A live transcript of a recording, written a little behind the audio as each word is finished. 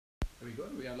we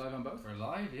good? We are live on both? We're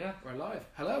live, yeah. We're live.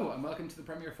 Hello and welcome to the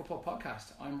Premier Football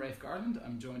Podcast. I'm Rafe Garland.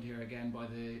 I'm joined here again by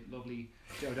the lovely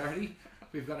Joe Doherty.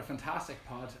 We've got a fantastic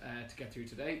pod to get through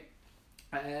today.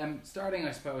 Starting,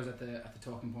 I suppose, at the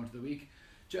talking point of the week.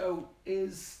 Joe,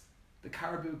 is the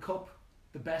Carabao Cup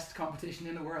the best competition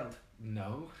in the world?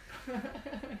 No.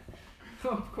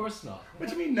 Of course not. What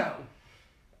do you mean no?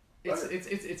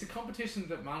 It's a competition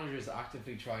that managers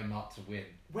actively try not to win.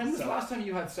 When was the last time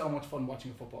you had so much fun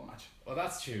watching a football match? Well,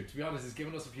 that's true. To be honest, it's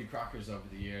given us a few crackers over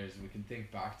the years. We can think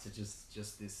back to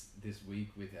just this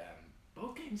week with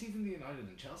both games. Even the United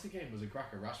and Chelsea game was a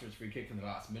cracker. Rashford's free kick in the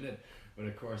last minute, but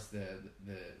of course the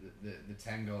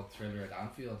 10-goal thriller at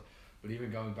Anfield. But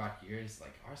even going back years,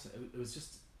 like Arsenal, it was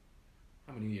just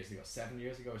how many years ago? 7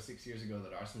 years ago or 6 years ago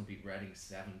that Arsenal beat Reading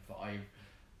 7-5.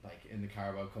 Like in the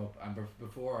Carabao Cup, and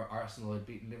before Arsenal had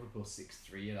beaten Liverpool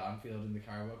 6-3 at Anfield in the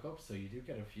Carabao Cup, so you do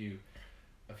get a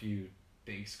few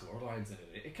big scorelines in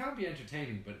it. It can be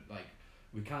entertaining, but like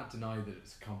we can't deny that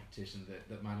it's a competition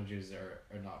that managers are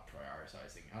not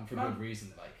prioritising, and for good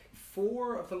reason. Like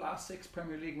 4 of the last 6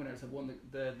 Premier League winners have won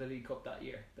the League Cup that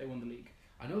year. They won the league.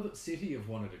 I know that City have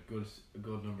won it a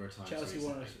good number of times. Chelsea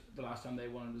recently. won it the last time they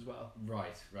won it as well.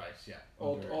 Right, yeah.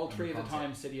 All three of the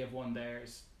times City have won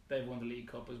theirs. They've won the League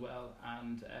Cup as well,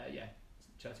 and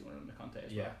Chelsea won it under Conte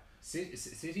as well.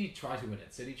 City try to win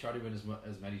it. City try to win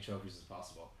as many trophies as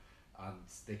possible, and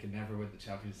they can never win the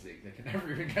Champions League. They can never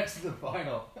even get to the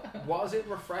final. Was it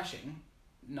refreshing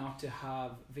not to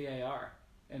have VAR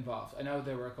involved? I know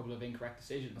there were a couple of incorrect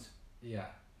decisions. Yeah,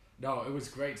 no, it was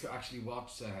great to actually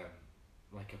watch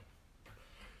like a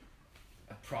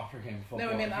proper game of football.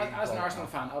 No, I mean, as an Arsenal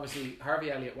fan, obviously Harvey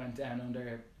Elliott went down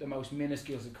under the most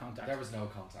minuscules of contact. There was no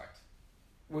contact.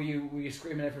 Were you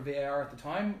screaming out for VAR at the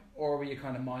time, or were you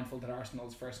kind of mindful that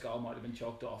Arsenal's first goal might have been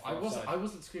chalked off? I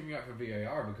wasn't screaming out for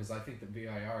VAR because I think that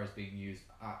VAR is being used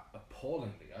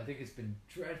appallingly. I think it's been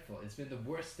dreadful. It's been the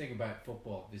worst thing about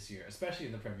football this year, especially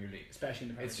in the Premier League.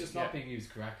 It's just not being used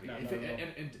correctly. No,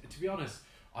 and to be honest,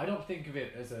 I don't think of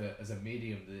it as a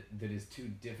medium that is too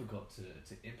difficult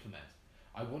to implement.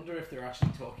 I wonder if they're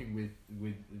actually talking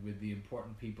with the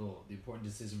important people, the important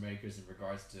decision makers in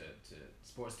regards to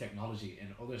sports technology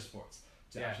in other sports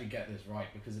to actually get this right,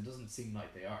 because it doesn't seem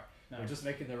like they are. No. They're just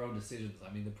making their own decisions.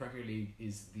 I mean, the Premier League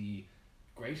is the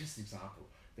greatest example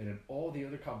that in all the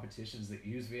other competitions that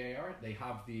use VAR, they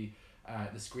have the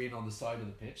screen on the side of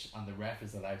the pitch and the ref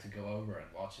is allowed to go over and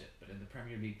watch it. But in the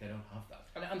Premier League, they don't have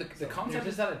that. And the concept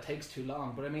is that it takes too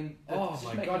long. But I mean,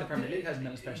 the Premier League hasn't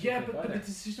been especially quick but the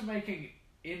decision making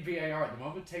in VAR at the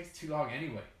moment takes too long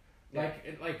anyway.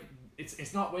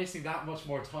 It's not wasting that much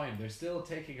more time. They're still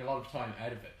taking a lot of time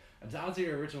out of it. And to answer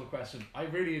your original question, I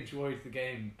really enjoyed the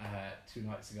game 2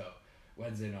 nights ago,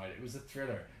 Wednesday night. It was a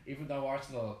thriller, even though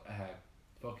Arsenal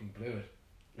fucking blew it.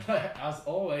 As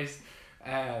always,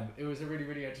 it was a really,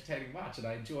 really entertaining match, and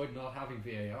I enjoyed not having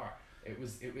VAR. It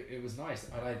was nice,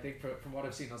 and I think from what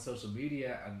I've seen on social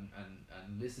media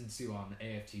and listened to on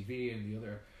AFTV and the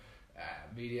other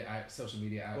social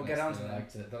media outlets, we'll get on to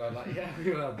that I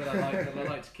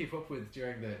like to keep up with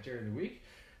during the week.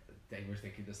 They were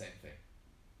thinking the same thing.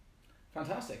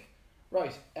 Fantastic.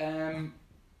 Right.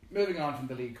 Moving on from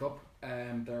the League Cup,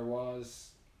 there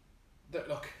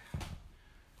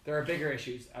are bigger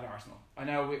issues at Arsenal. I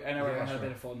know everyone had a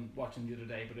bit of fun watching the other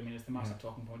day, but I mean, it's the massive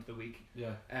talking point of the week.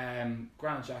 Yeah.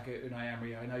 Granit Xhaka, Unai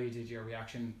Emery. I know you did your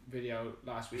reaction video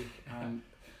last week, and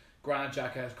Granit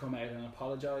Xhaka has come out and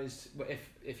apologised.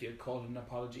 If you'd called it an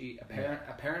apology,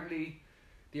 apparently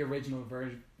the original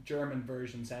German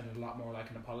version sounded a lot more like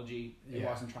an apology. It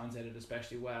wasn't translated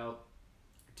especially well.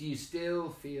 Do you still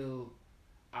feel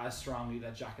as strongly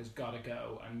that Xhaka's got to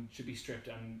go and should be stripped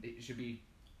and it should be,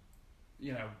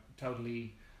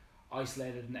 totally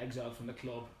isolated and exiled from the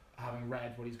club, having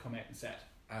read what he's come out and said?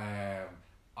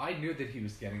 I knew that he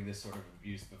was getting this sort of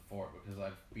abuse before, because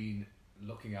I've been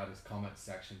looking at his comment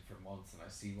section for months and I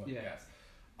see what he gets.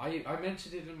 I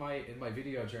mentioned it in my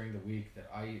video during the week that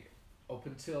up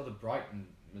until the Brighton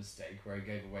mistake where he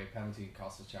gave away penalty and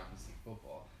cost us Champions League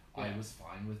football, I was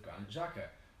fine with Granit Xhaka.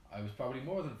 I was probably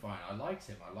more than fine. I liked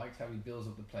him. I liked how he builds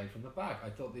up the play from the back. I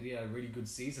thought that he had a really good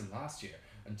season last year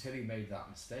until he made that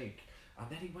mistake. And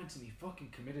then he went and he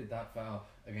fucking committed that foul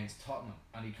against Tottenham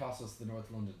and he cost us the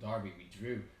North London derby. We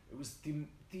drew. It was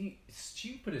the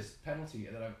stupidest penalty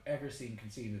that I've ever seen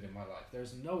conceded in my life.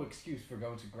 There's no excuse for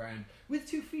going to ground with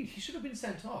 2 feet. He should have been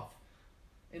sent off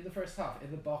in the first half,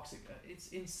 in the boxing. It's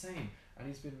insane. And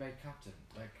he's been made captain.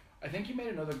 I think you made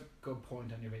another good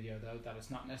point on your video, though, that it's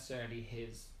not necessarily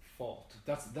his fault.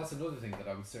 That's another thing that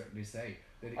I would certainly say.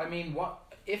 I mean,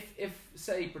 what if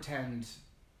say pretend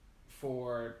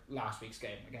for last week's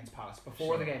game against Palace,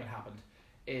 before the game had happened,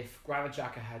 if Granit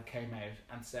Xhaka had came out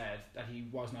and said that he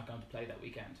was not going to play that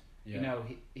weekend, you know,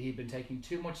 he'd been taking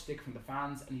too much stick from the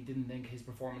fans and he didn't think his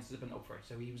performance had been up for it,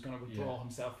 so he was going to withdraw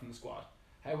himself from the squad.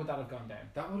 How would that have gone down?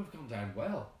 That would have gone down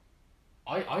well.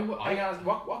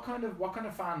 What kind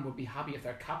of fan would be happy if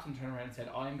their captain turned around and said,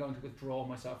 "I am going to withdraw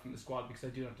myself from the squad because I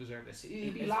do not deserve this"?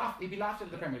 He'd be laughed at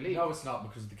the Premier League. No, it's not,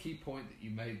 because the key point that you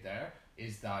made there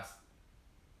is that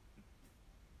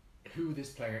who this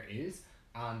player is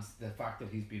and the fact that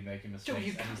he's been making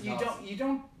mistakes. You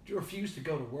don't refuse to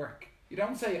go to work. You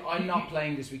don't say, "I'm not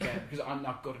playing this weekend because I'm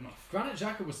not good enough." Granit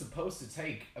Xhaka was supposed to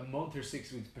take a month or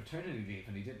 6 weeks paternity leave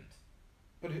and he didn't.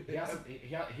 But he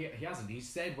hasn't. He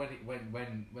said when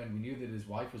we knew that his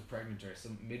wife was pregnant or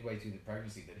some midway through the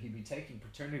pregnancy that he'd be taking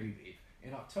paternity leave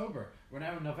in October. We're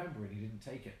now in November and he didn't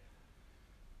take it.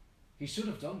 He should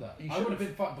have done that. I would have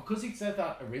been fine because he said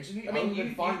that originally. I mean,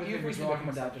 you've recently become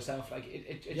a dad yourself. Like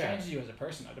it changes you as a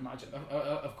person, I'd imagine.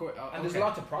 Of course. And there's a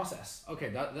lot to process. Okay,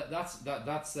 that's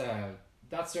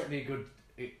certainly a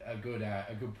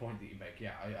good point that you make.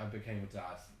 Yeah, I became a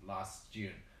dad last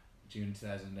June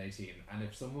 2018, and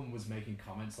if someone was making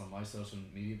comments on my social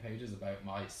media pages about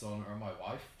my son or my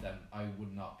wife, then I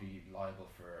would not be liable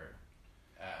for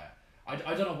I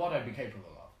don't know what I'd be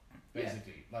capable of,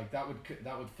 basically. Like that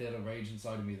would fill a rage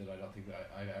inside of me that I don't think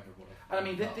that I ever would have. And I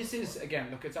mean, this is,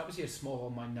 again, look, it's obviously a small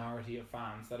minority of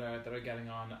fans that are getting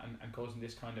on and causing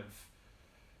this kind of,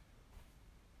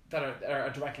 that are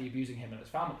directly abusing him and his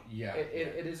family.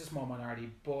 It is a small minority,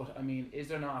 but I mean, is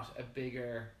there not a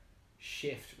bigger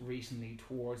shift recently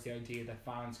towards the idea that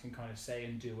fans can kind of say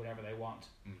and do whatever they want?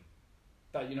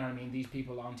 That, you know what I mean, these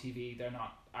people on TV, they're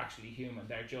not actually human,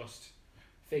 they're just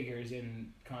figures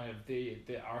in kind of the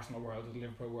Arsenal world or the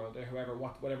Liverpool world or whoever,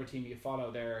 whatever team you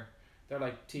follow. They're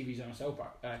like TVs on a soap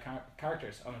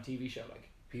characters on a TV show. Like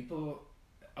people,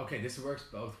 okay, this works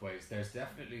both ways. There's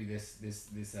definitely this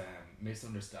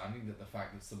misunderstanding that the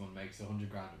fact that someone makes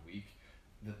 $100,000 a week,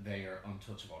 that they are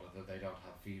untouchable, or that they don't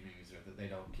have feelings, or that they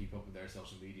don't keep up with their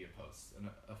social media posts. And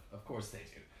of course they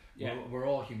do. Yeah. We're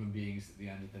all human beings at the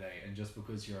end of the day, and just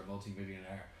because you're a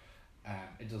multi-millionaire,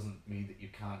 it doesn't mean that you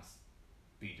can't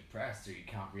be depressed or you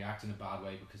can't react in a bad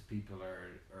way because people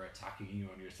are attacking you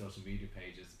on your social media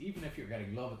pages, even if you're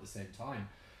getting love at the same time.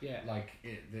 Yeah. Like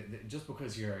just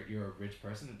because you're a rich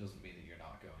person, it doesn't mean that you're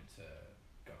not going to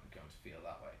feel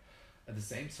that way. At the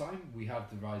same time, we have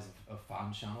the rise of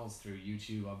fan channels through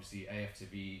YouTube. Obviously,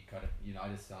 AFTV, kind of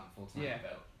United Stand, Full-Time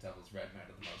Devils, Redmount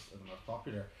are the most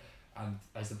popular. And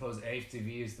I suppose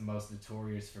AFTV is the most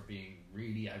notorious for being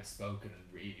really outspoken and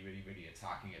really, really, really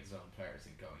attacking its own players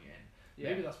and going in.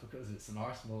 Yeah. Maybe that's because it's an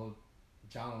Arsenal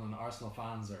channel and Arsenal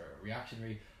fans are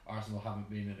reactionary. Arsenal haven't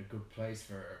been in a good place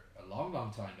for a long,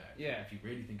 long time now. Yeah. If you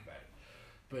really think about it.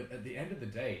 But at the end of the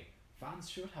day, fans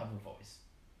should have a voice.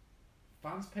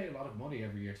 Fans pay a lot of money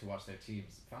every year to watch their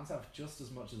teams. Fans have just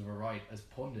as much of a right as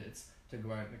pundits to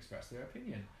go out and express their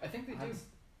opinion. I think they do.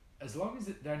 As long as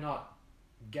they're not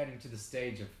getting to the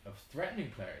stage of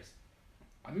threatening players.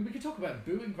 I mean, we could talk about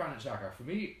booing Granit Xhaka. For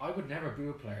me, I would never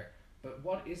boo a player. But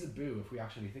what is a boo if we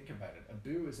actually think about it? A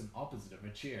boo is an opposite of a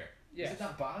cheer. Yes. Is it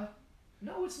that bad?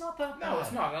 No, it's not that bad. No,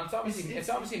 it's not. And it's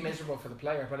obviously miserable for the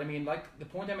player. But I mean, like the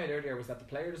point I made earlier was that the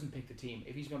player doesn't pick the team.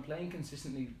 If he's been playing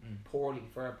consistently poorly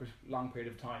for a long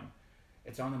period of time,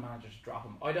 it's on the manager to drop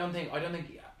him. I don't think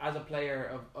as a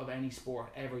player of any sport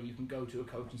ever you can go to a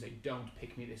coach and say, "Don't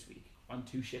pick me this week. I'm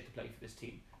too shit to play for this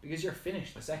team," because you're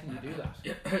finished the second you do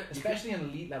that. Especially in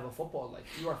elite level football, like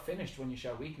you are finished when you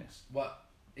show weakness. Well,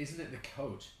 isn't it the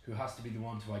coach who has to be the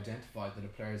one to identify that a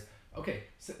player's okay?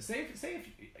 So say if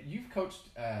you've coached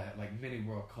like mini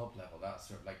World Cup level, that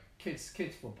sort of like kids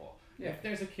football. Yeah. If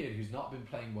there's a kid who's not been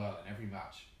playing well in every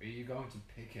match, are you going to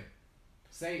pick him?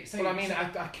 Well, I mean,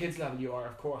 at kids level you are,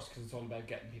 of course, because it's all about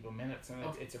getting people minutes and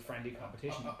it's a friendly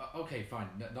competition. Okay, fine.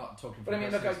 Not talking from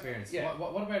personal experience. Yeah.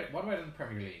 What about in the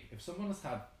Premier League? If someone has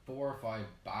had 4 or 5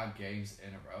 bad games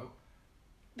in a row,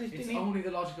 it's only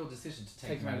the logical decision to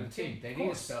take them out of the team. They need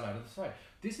to spell out of the side.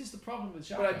 This is the problem with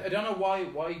Xhaka. But I don't know why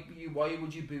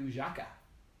would you boo Xhaka?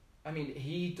 I mean,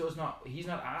 he's not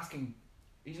asking,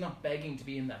 he's not begging to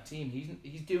be in that team.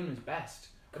 He's doing his best.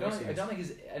 I don't think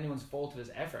it's anyone's fault of his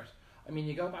effort. I mean,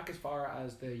 you go back as far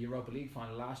as the Europa League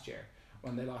final last year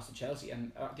when they lost to Chelsea,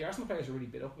 and the Arsenal players were really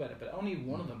bit up about it, but only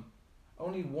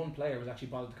one player was actually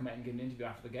bothered to come out and give an interview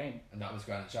after the game. And that was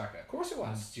Granit Xhaka. Of course it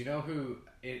was. And do you know who,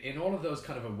 in all of those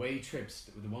kind of away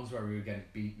trips, the ones where we were getting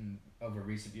beaten over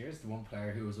recent years, the one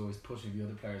player who was always pushing the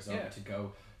other players over to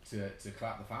go to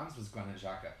clap the fans was Granit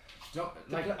Xhaka.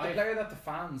 The player that the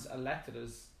fans elected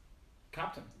as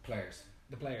captain. Players.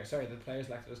 the player selected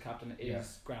as captain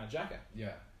is Granit Xhaka.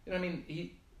 Yeah. You know what I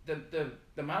mean?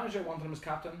 The manager wanted him as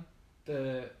captain.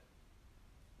 The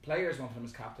players wanted him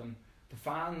as captain. The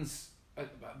fans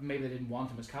maybe they didn't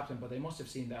want him as captain, but they must have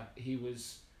seen that he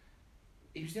was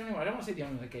the only one. I don't want to say the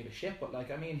only one that gave a shit, but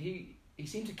like I mean he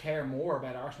seemed to care more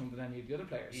about Arsenal than any of the other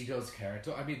players. He does care.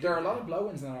 I mean, there are a lot of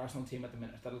blow-ins in that Arsenal team at the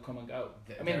minute that'll come and go.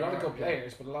 I mean, a lot of good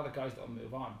players, but a lot of guys that'll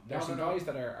move on. There's some guys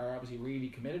that are obviously really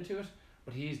committed to it,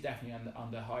 but he's definitely on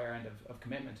the higher end of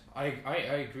commitment. I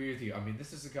agree with you. I mean,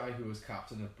 this is a guy who was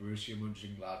captain of Borussia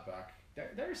Mönchengladbach.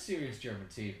 They're a serious German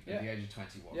team at the age of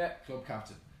 21. Yeah. Club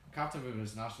captain of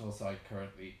his national side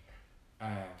currently.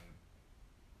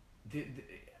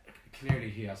 Clearly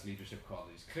he has leadership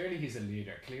qualities. Clearly he's a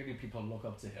leader. Clearly people look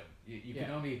up to him. You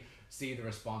can only see the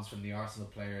response from the Arsenal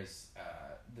players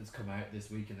that's come out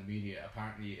this week in the media.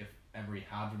 Apparently if Emery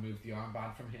had removed the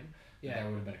armband from him, there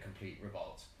would have been a complete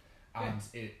revolt. And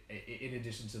in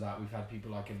addition to that, we've had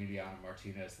people like Emiliano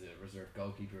Martinez, the reserve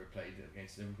goalkeeper who played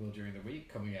against Liverpool during the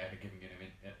week, coming out and giving him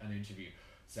an interview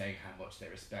saying how much they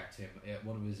respect him.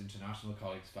 One of his international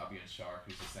colleagues, Fabian Schär,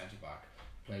 who's a centre-back,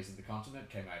 plays in the continent,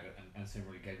 came out and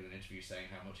similarly gave an interview saying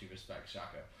how much he respects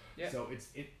Xhaka. Yeah. So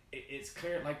it's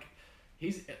clear, like,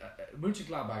 he's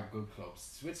Mönchengladbach, good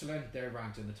clubs. Switzerland, they're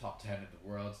ranked in the top 10 of the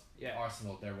world. Yeah.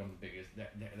 Arsenal, they're one of the biggest. They're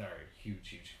a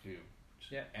huge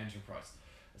enterprise.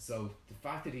 So the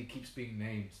fact that he keeps being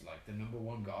named like the number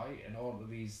one guy in all of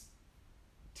these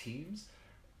teams,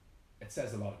 it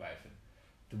says a lot about him.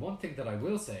 The one thing that I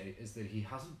will say is that he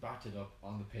hasn't backed it up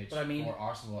on the pitch for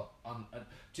Arsenal.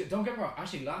 Don't get me wrong,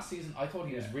 actually last season I thought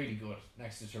he was really good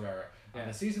next to Torreira. And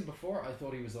the season before I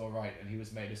thought he was alright and he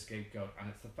was made a scapegoat. And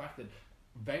it's the fact that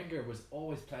Wenger was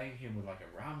always playing him with like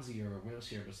a Ramsey or a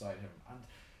Wilshere beside him. And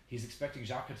he's expecting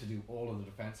Xhaka to do all of the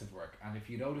defensive work. And if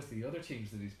you notice the other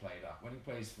teams that he's played at, when he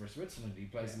plays for Switzerland, he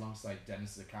plays alongside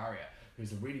Dennis Zakaria,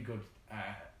 who's a really good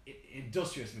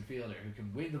industrious midfielder who can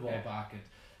win the ball back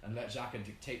and let Xhaka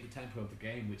dictate the tempo of the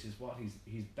game, which is what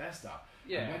he's best at.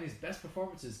 Yeah. And when his best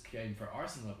performances came for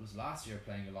Arsenal, it was last year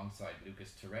playing alongside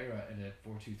Lucas Torreira in a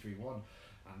 4-2-3-1.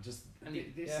 And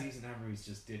this season Emery's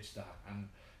just ditched that, and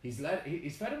he's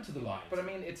fed him to the lines. But I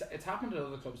mean, it's happened at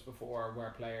other clubs before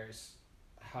where players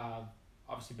have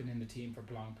obviously been in the team for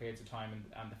long periods of time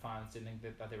and the fans didn't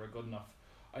think that they were good enough.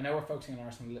 I know we're focusing on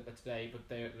Arsenal a little bit today, but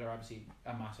they're obviously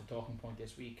a massive talking point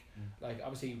this week. Like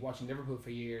obviously watching Liverpool for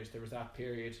years, there was that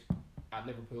period at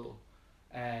Liverpool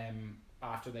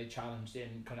after they challenged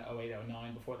in kind of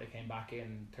 08-09 before they came back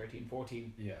in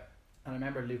 13-14. Yeah. And I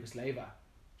remember Lucas Leiva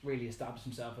really established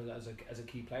himself as a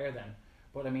key player then.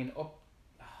 But I mean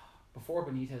before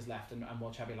Benitez left and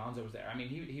while Xabi Alonso was there, I mean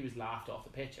he was laughed off the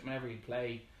pitch. Whenever he'd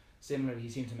play, similarly he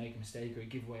seemed to make a mistake or he'd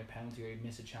give away a penalty or he'd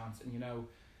miss a chance, and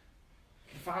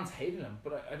the fans hated him.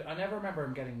 But I never remember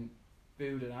him getting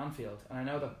booed at Anfield, and I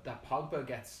know that Pogba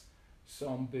gets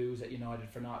some boos at United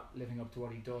for not living up to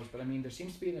what he does, but I mean there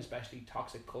seems to be an especially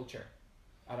toxic culture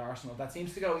at Arsenal that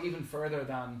seems to go even further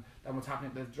than what's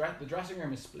happening. The dressing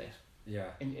room is split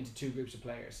into two groups of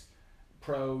players.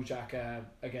 Pro Xhaka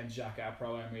against Xhaka,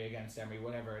 pro Emery against Emery,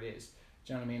 whatever it is.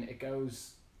 Do you know what I mean? It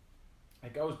goes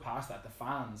past that. The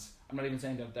fans, I'm not even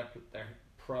saying that they're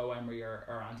pro Emery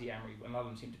or anti Emery. A lot of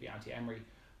them seem to be anti Emery,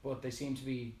 but they seem to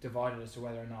be divided as to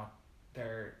whether or not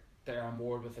they're on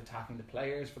board with attacking the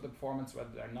players for the performance, whether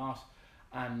they're not.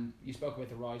 And you spoke about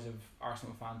the rise of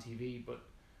Arsenal Fan TV, but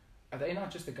are they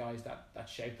not just the guys that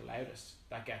shout the loudest,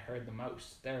 that get heard the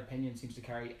most? Their opinion seems to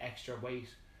carry extra weight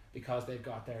because they've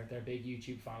got their big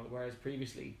YouTube fan, whereas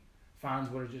previously fans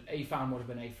would have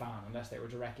been a fan unless they were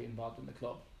directly involved in the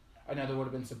club. I know there would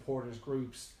have been supporters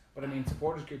groups, but I mean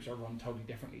supporters groups are run totally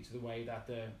differently to the way that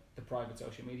the private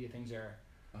social media things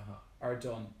are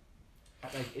done.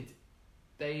 Like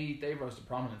they rose to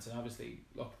prominence, and obviously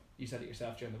look, you said it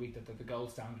yourself during the week that they're the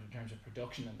gold standard in terms of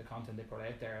production and the content they put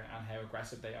out there and how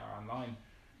aggressive they are online.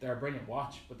 They're a brilliant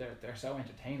watch, but they're so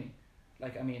entertaining.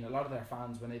 Like I mean, a lot of their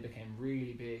fans when they became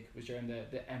really big was during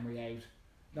the Emery out,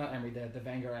 not Emery, the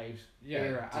Wenger out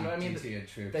era. And I mean,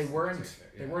 they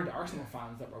weren't Arsenal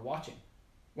fans that were watching.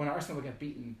 When Arsenal would get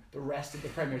beaten, the rest of the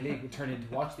Premier League would turn in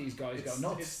to watch these guys go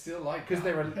nuts. It's still like because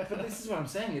they were. But this is what I'm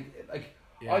saying.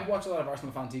 I'd watch a lot of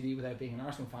Arsenal fan TV without being an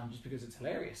Arsenal fan just because it's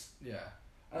hilarious. Yeah.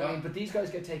 I mean, but these guys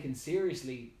get taken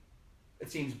seriously,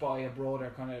 it seems, by a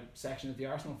broader kind of section of the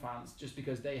Arsenal fans just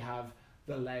because they have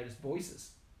the loudest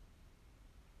voices.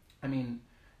 I mean,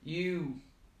 you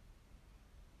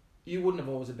wouldn't have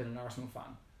always been an Arsenal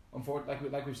fan. Unfortunately,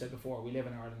 like we've said before, we live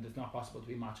in Ireland. It's not possible to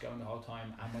be match going the whole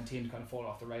time, and when teams kind of fall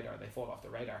off the radar, they fall off the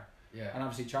radar. Yeah. And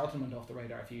obviously Charlton went off the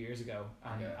radar a few years ago,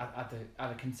 and at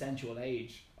a consensual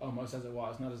age, almost as it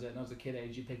was, not as a kid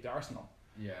age, you picked Arsenal.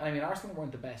 Yeah. And I mean, Arsenal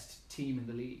weren't the best team in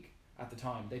the league at the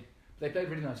time. They played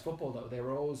really nice football though. They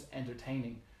were always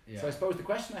entertaining. Yeah. So I suppose the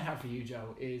question I have for you,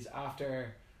 Joe, is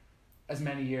after as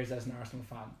many years as an Arsenal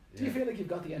fan, do you feel like you've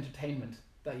got the entertainment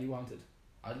that you wanted?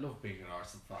 I love being an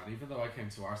Arsenal fan, even though I came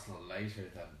to Arsenal later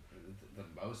than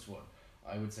most would.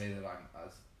 I would say that I'm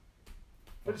as.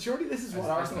 But surely this is what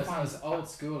Arsenal fans old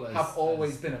school have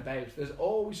always been about. There's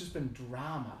always just been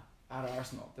drama at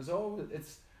Arsenal. There's always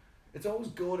it's always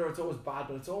good or it's always bad,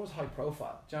 but it's always high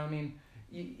profile. Do you know what I mean?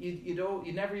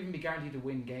 You'd never even be guaranteed to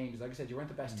win games. Like I said, you weren't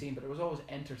the best team, but it was always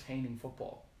entertaining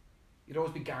football. You'd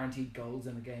always be guaranteed goals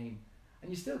in a game,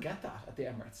 and you still get that at the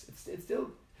Emirates. It's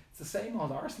the same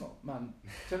old Arsenal, man.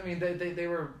 Do you know what I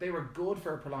mean? They were good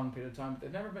for a prolonged period of time, but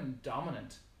they've never been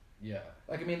dominant. Yeah.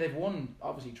 Like, I mean, they've won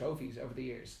obviously trophies over the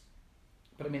years,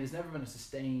 but I mean, there's never been a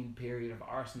sustained period of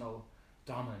Arsenal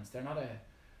dominance. They're not a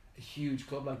huge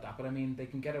club like that, but I mean, they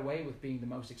can get away with being the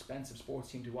most expensive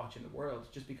sports team to watch in the world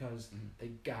just because they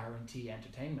guarantee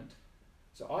entertainment.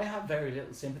 So I have very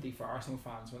little sympathy for Arsenal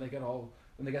fans when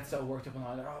they get so worked up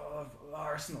and they're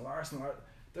Arsenal.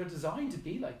 They're designed to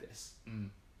be like this.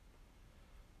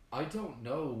 I don't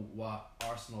know what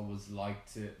Arsenal was like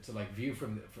to like view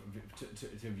from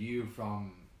view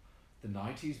from the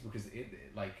 90s, because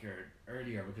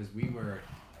earlier, because we were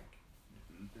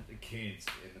like the kids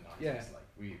in the 90s. Yeah. Like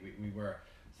we were.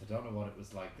 So I don't know what it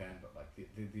was like then, but like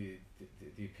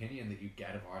the opinion that you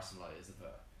get of Arsenal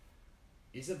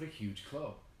is of a huge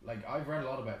club. Like, I've read a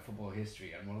lot about football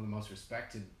history, and one of the most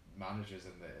respected managers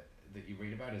that you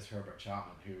read about is Herbert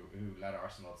Chapman, who led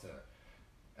Arsenal to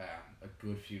a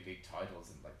good few league titles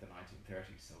in like the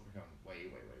 1930s. So we're going way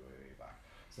back.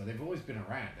 So they've always been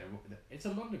around. It's a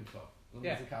London club.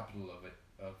 London's the capital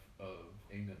of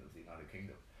England, of the United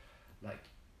Kingdom. Like,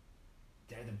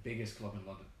 they're the biggest club in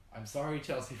London. I'm sorry,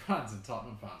 Chelsea fans and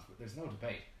Tottenham fans, but there's no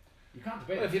debate. You can't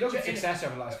debate. Well, if you look at success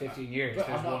over the last 15 years,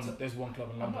 there's one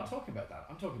club in London. I'm not talking about that.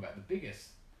 I'm talking about the biggest.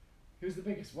 Who's the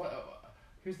biggest?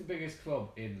 Who's the biggest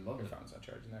club in London? Your fans not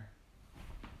charging there.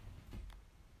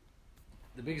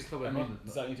 The biggest club in London.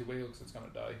 Does that need to wiggle because it's going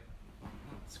to die?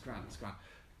 It's grand.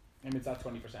 I mean, it's at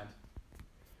 20%.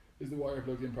 Is the wire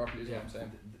plugged in properly? Is what I'm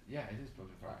saying. Yeah, it is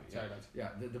plugged in properly. Sorry, lads. Yeah,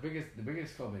 the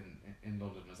biggest club in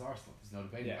London is Arsenal. There's no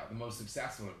debate about that. The most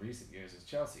successful in recent years is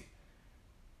Chelsea.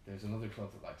 There's another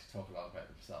club that like to talk a lot about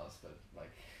themselves, but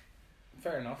like,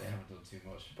 fair enough. They haven't done too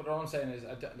much. But all I'm saying is, do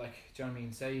you know what I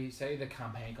mean? Say the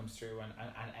campaign comes through and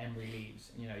Emery leaves.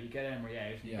 And, you get Emery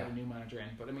out and you get a new manager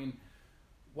in. But I mean,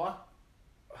 what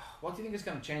do you think is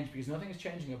going to change? Because nothing is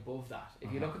changing above that.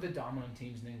 If you look at the dominant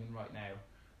teams in England right now,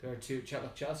 there are two.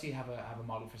 Chelsea have a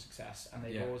model for success, and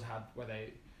they've always had where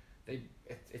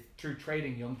it's through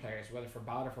trading young players, whether for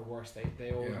bad or for worse.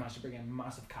 They always manage to bring in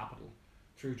massive capital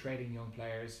through trading young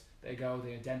players. They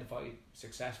identify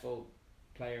successful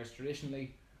players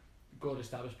traditionally, good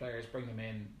established players, bring them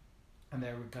in, and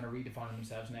they're kind of redefining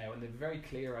themselves now, and they have a very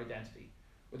clear identity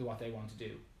with what they want to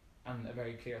do and a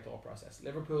very clear thought process.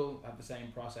 Liverpool have the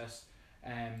same process.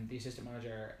 The assistant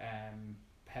manager,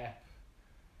 Pep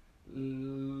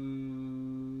Logrens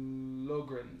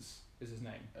is his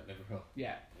name. At Liverpool.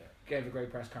 Yeah. Gave a great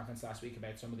press conference last week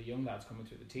about some of the young lads coming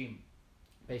through the team,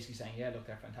 basically saying, look,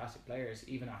 they're fantastic players.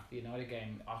 Even after the United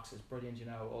game, Ox is brilliant,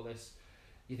 all this.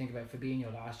 You think about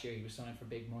Fabinho last year, he was signed for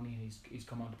big money and he's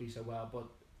come on to be so well, but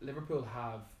Liverpool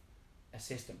have a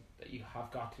system that you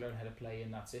have got to learn how to play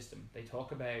in that system. They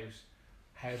talk about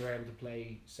how they're able to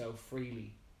play so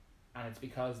freely, and it's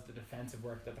because the defensive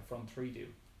work that the front three do.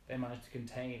 They manage to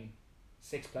contain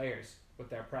 6 players with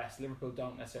their press. Liverpool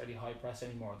don't necessarily high press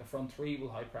anymore. The front three will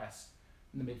high press,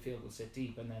 and the midfield will sit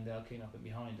deep, and then they'll clean up in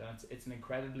behind. And it's an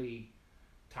incredibly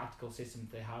tactical system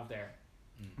that they have there,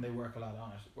 and they work a lot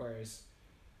on it. Whereas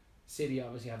City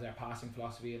obviously have their passing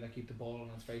philosophy, and they keep the ball,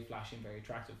 and it's very flashy and very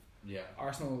attractive. Yeah.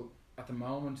 Arsenal at the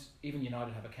moment, even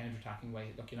United have a counter-attacking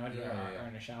way. Look, United are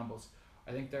in a shambles.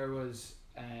 I think there was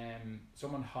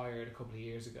someone hired a couple of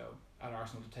years ago at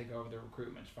Arsenal to take over the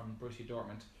recruitment from Borussia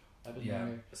Dortmund.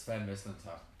 Sven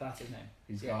Mislintat. That's his name.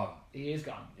 He's gone. He is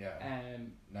gone. Yeah.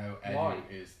 Now why?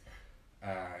 Edu is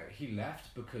he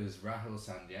left because Rahul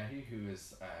Sandhya, who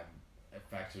is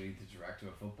effectively the director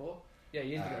of football. Yeah,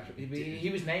 he is the director. He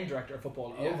was named director of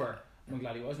football over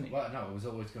Mugladi, wasn't he? Well, no, it was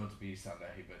always going to be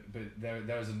Sandhya, but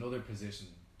there was another position,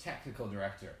 technical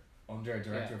director under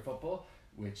director of football,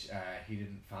 which he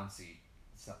didn't fancy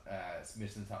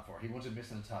Mislintat for. He wanted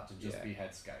Mislintat to just be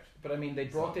head scout. But I mean, they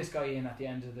brought this guy in at the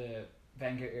end of the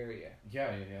Wenger area.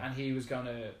 Yeah. And he was going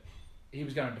to he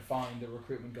was going to define the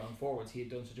recruitment going forwards. He had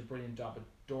done such a brilliant job at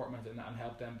Dortmund and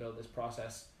helped them build this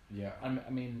process. Yeah. And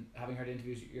I mean, having heard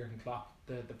interviews with Jurgen Klopp,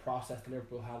 the process that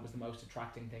Liverpool had was the most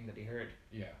attractive thing that he heard.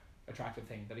 Yeah. Attractive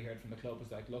thing that he heard from the club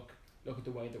was like, look at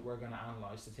the way that we're going to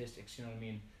analyse statistics. You know what I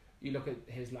mean? You look at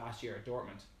his last year at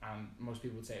Dortmund, and most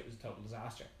people would say it was a total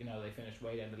disaster. You know, they finished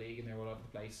way down the league and they were all over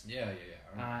the place. Yeah.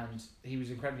 And he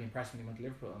was incredibly impressed when he went to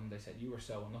Liverpool, and they said, you were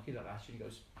so unlucky that last year. He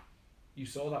goes, you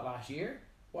saw that last year?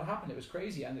 What happened? It was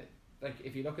crazy. And like,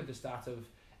 if you look at the stats of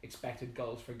expected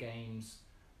goals for games,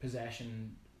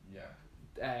 possession,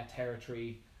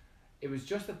 territory, it was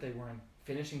just that they weren't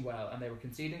finishing well, and they were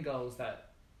conceding goals that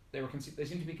they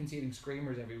seemed to be conceding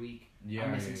screamers every week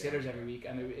and missing sitters every week,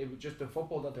 and it was just the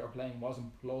football that they were playing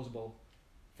wasn't plausible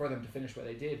for them to finish what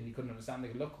they did, and he couldn't understand. They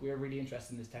go, look, we're really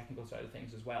interested in this technical side of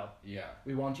things as well. Yeah,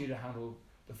 we want you to handle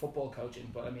the football coaching,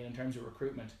 but I mean, in terms of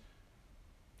recruitment,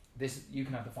 this you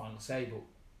can have the final say, but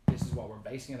this is what we're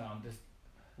basing it on.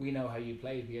 We know how you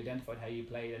played, we identified how you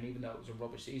played, and even though it was a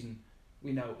rubbish season,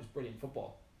 we know it was brilliant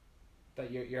football.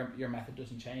 That your method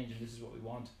doesn't change, and this is what we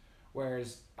want.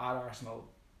 Whereas at Arsenal,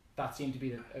 that seemed to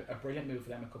be a brilliant move for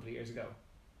them a couple of years ago.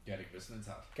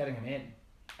 Getting him in.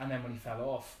 And then when he fell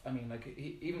off, I mean, like,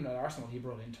 even at Arsenal, he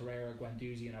brought in Torreira,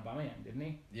 Guendouzi and Aubameyang, didn't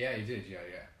he? Yeah, he did, yeah.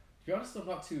 To be honest, I'm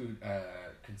not too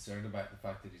concerned about the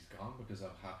fact that he's gone, because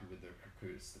I'm happy with the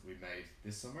recruits that we made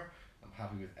this summer. I'm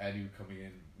happy with Edu coming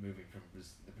in, moving from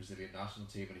the Brazilian national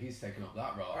team, and he's taken up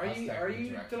that role. Are you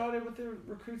delighted with the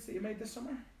recruits that you made this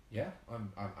summer? Yeah, I'm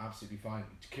absolutely fine.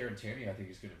 Kieran Tierney, I think,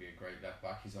 is going to be a great left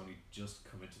back. He's only just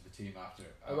come into the team after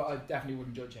well, I definitely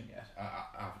wouldn't judge him yet.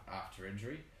 After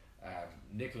injury.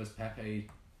 Nicolas Pepe,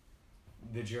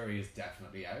 the jury is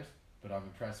definitely out, but I'm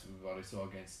impressed with what I saw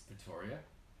against Vitoria.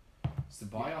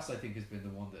 Ceballos, I think, has been the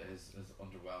one that has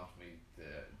underwhelmed me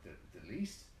the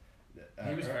least.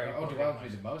 He was very underwhelmed me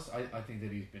the most. I think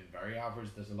that he's been very average.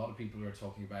 There's a lot of people who are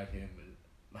talking about him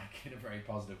like in a very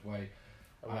positive way.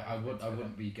 I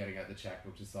wouldn't be getting out the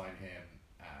checkbook to sign him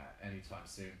anytime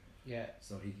soon. Yeah.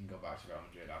 So he can go back to Real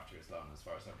Madrid after his loan, as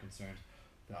far as I'm concerned.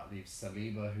 That leaves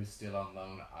Saliba, who's still on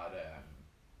loan at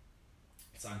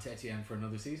Saint-Etienne for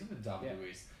another season, and David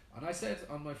Luiz. And I said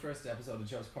on my first episode of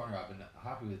Joe's Corner, I've been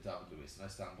happy with David Luiz, and I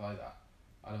stand by that.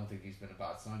 I don't think he's been a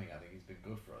bad signing. I think he's been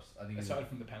good for us. I think aside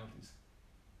from the penalties.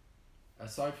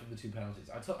 Aside from the two penalties,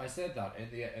 I said that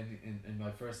in my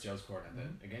first Joe's Corner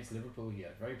that against Liverpool he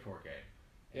had a very poor game.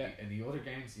 Yeah. In the other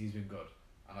games he's been good,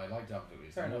 and I like David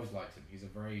Luiz. I've always liked him. He's a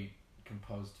very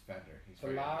composed defender. He's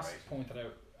the last point that I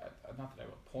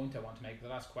want to make. The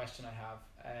last question I have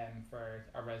for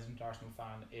a resident Arsenal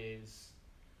fan is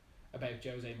about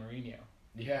Jose Mourinho.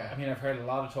 Yeah. I mean, I've heard a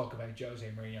lot of talk about Jose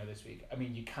Mourinho this week. I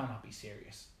mean, you cannot be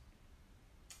serious.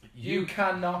 You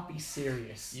cannot be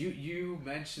serious. You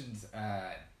mentioned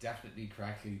definitely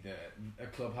correctly a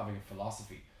club having a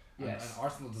philosophy. Yes. And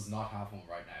Arsenal does not have one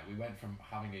right now. We went from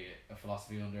having a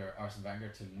philosophy under Arsene Wenger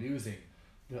to losing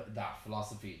that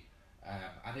philosophy,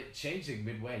 and it changing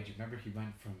midway. Do you remember he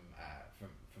went from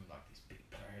like these big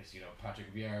players, you know,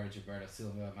 Patrick Vieira, Gilberto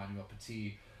Silva, Emmanuel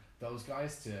Petit, those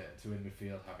guys to in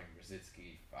midfield having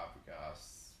Rosicky,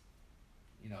 Fabregas,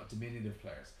 you know, diminutive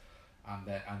players, and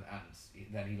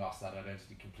then he lost that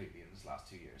identity completely in his last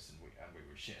 2 years, and we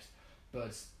were shit.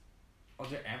 But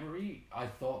under Emery, I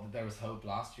thought that there was hope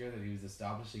last year that he was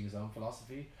establishing his own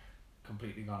philosophy.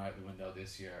 Completely gone out the window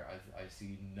this year. I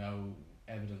see no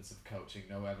evidence of coaching,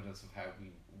 no evidence of how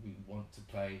we want to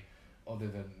play, other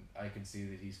than I can see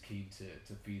that he's keen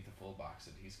to feed the fullbacks,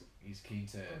 and he's keen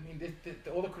to. I mean,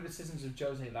 all the criticisms of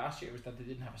Jose last year was that they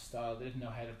didn't have a style, they didn't know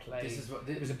how to play.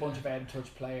 There was a bunch of out of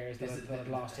touch players that had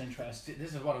lost interest.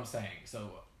 This is what I'm saying.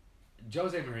 So,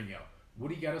 Jose Mourinho,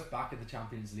 would he get us back in the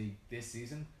Champions League this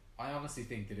season? I honestly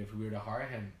think that if we were to hire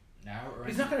him now,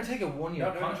 he's not going to take a 1 year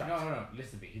contract. No.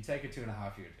 Listen to me. He'd take a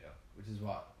 2.5 year deal, which is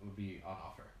what would be on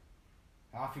offer.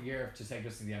 Half a year to take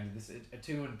us to the end of this, a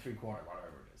 2 3/4,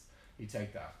 whatever it is. He'd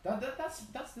take that.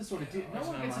 That's the sort of deal.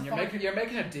 You're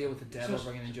making a deal with the devil,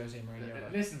 bringing in Jose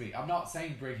Mourinho. Listen to me. I'm not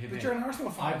saying bring him in. But you're an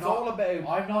Arsenal fan. It's all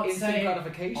about instant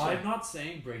gratification. I'm not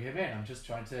saying bring him in. I'm just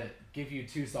trying to give you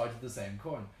two sides of the same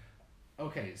coin.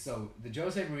 Okay, so the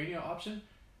Jose Mourinho option.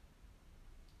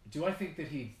 Do I think that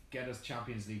he'd get us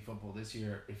Champions League football this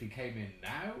year if he came in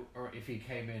now, or if he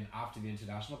came in after the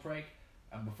international break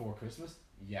and before Christmas?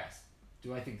 Yes.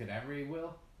 Do I think that Emery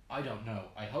will? I don't know.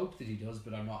 I hope that he does,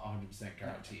 but I'm not 100%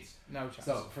 guaranteed. No chance.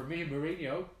 So for me,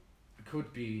 Mourinho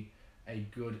could be a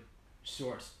good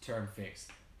short-term fix.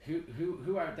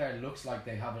 Who out there looks like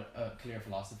they have a clear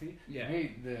philosophy? Yeah. For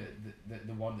me,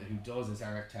 the one who does is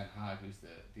Eric Ten Hag, who's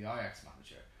the Ajax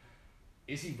manager.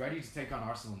 is he ready to take on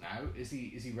Arsenal now? Is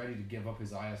he ready to give up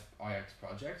his Ajax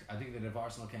project? I think that if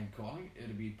Arsenal came calling, it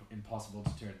would be impossible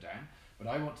to turn down. But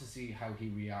I want to see how he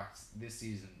reacts this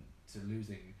season to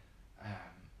losing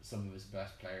some of his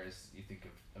best players. You think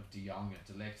of De Jong and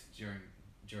De Ligt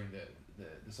during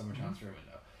the summer transfer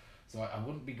window. So I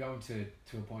wouldn't be going to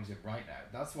appoint him right now.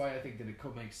 That's why I think that it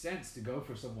could make sense to go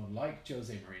for someone like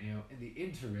Jose Mourinho in the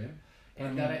interim,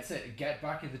 and that it's get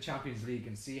back in the Champions League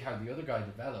and see how the other guy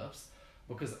develops,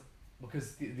 because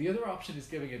the other option is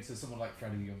giving it to someone like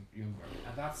Freddie Ljungberg,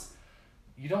 and that's,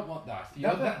 you don't want that.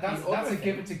 That's a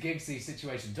give it to Giggsy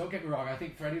situation. Don't get me wrong. I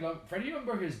think Freddie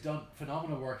Ljungberg has done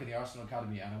phenomenal work in the Arsenal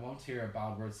academy, and I won't hear a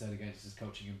bad word said against his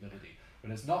coaching ability.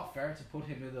 But it's not fair to put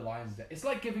him in the Lions. It's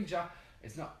like giving Jack.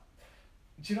 It's not.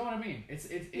 Do you know what I mean?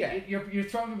 You're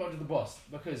throwing him under the bus,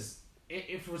 because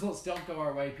if results don't go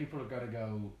our way, people are going to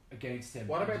go against him.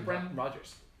 What about Brendan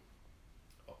Rodgers?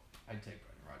 Oh, I'd take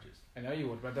Brendan Rodgers. I know you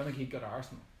would, but I don't think he'd go to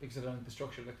Arsenal, because I don't think the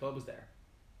structure of the club is there.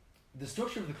 The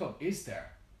structure of the club is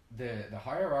there. The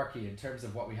hierarchy in terms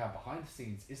of what we have behind the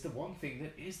scenes is the one thing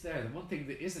that is there. The one thing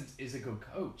that isn't is a good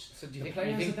coach. So do you think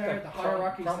players are there? The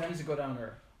hierarchy is there. Kroenke's a good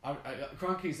owner.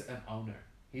 Kroenke's an owner.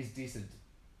 He's decent.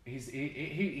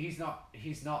 He's not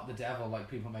the devil like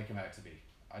people make him out to be.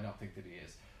 I don't think that he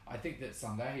is. I think that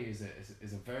Sandehi is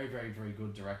a very, very, very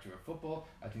good director of football.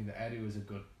 I think that Edu is a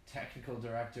good technical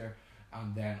director,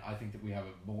 and then I think that we have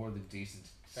a more than decent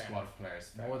squad of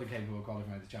players, more than capable of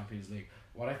qualifying the Champions League.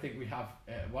 What I think we have,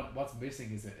 what's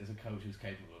missing is a coach who's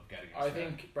capable of getting us I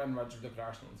think Brendan Rodgers would look at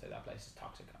Arsenal and say that place is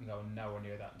toxic. I'm going nowhere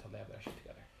near that until they have their shit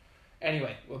together.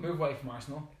 Anyway, we'll move away from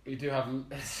Arsenal. We do have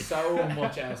so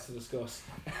much else to discuss.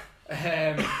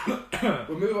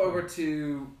 We'll move over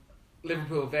to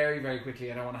Liverpool very, very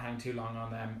quickly. I don't want to hang too long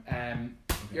on them.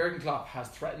 Okay. Jurgen Klopp has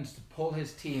threatened to pull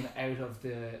his team out of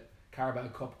the Carabao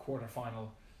Cup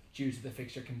quarter-final due to the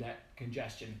fixture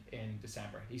congestion in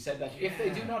December. He said that if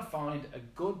they do not find a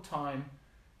good time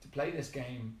to play this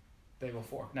game, they will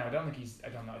fork. Now, I don't know if he's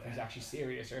actually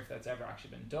serious or if that's ever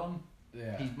actually been done.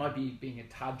 Yeah. He might be being a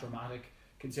tad dramatic,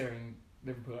 considering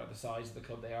Liverpool are the size of the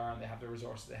club they are and they have the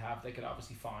resources they have. They could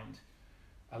obviously find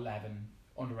 11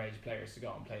 underage players to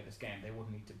go and play this game. They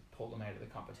wouldn't need to pull them out of the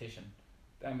competition.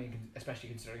 I mean, especially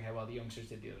considering how well the youngsters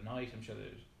did the other night. I'm sure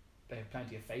they have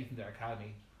plenty of faith in their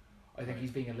academy. I think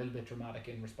he's being a little bit dramatic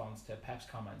in response to Pep's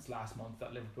comments last month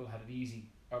that Liverpool had it easy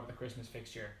over the Christmas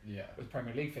fixture with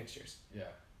Premier League fixtures. Yeah.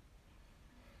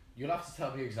 You'll have to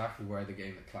tell me exactly where the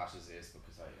game that clashes is,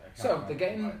 because I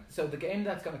can't. So the game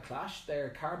that's going to clash, their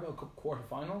Carabao Cup quarter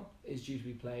final, is due to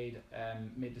be played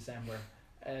mid-December,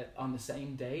 on the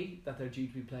same day that they're due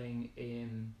to be playing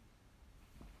in.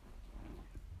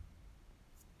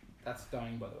 That's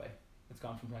dying, by the way. It's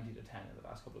gone from 20 to 10 in the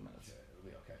last couple of minutes. Yeah,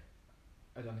 it'll be okay.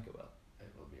 I don't think it will.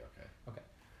 It will be okay. Okay.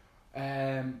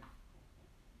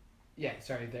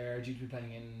 They're due to be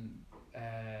playing in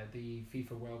the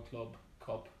FIFA World Club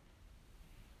Cup.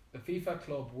 The FIFA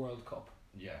Club World Cup.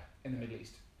 Yeah. In the Middle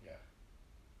East. Yeah.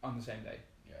 On the same day.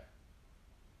 Yeah.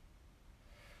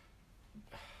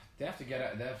 They have to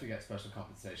get special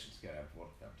compensation to get out of one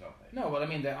of them, don't they? No, well, I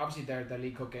mean, obviously their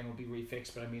League Cup game will be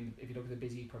refixed, but I mean, if you look at the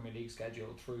busy Premier League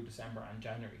schedule through December and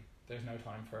January, there's no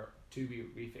time to be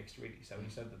refixed really. So he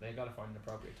said that they got to find an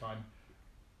appropriate time.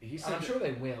 And I'm sure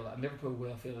they will, and Liverpool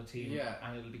will field a team,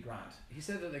 and it'll be grand. He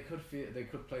said that they could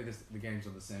play the games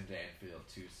on the same day and field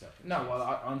two separate. No, teams.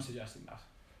 well, I'm suggesting that.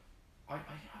 I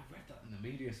read that in the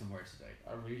media somewhere today.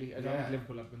 Oh, really? I don't think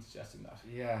Liverpool have been suggesting that.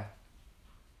 Yeah.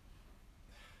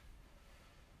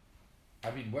 I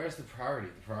mean, where's the priority?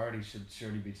 The priority should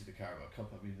surely be to the Carabao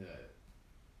Cup. I mean,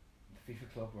 the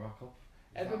FIFA Club World Cup.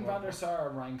 Edwin van der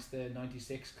Sar ranks the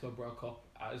 '96 Club World Cup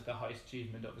as the highest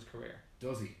achievement of his career.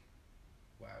 Does he?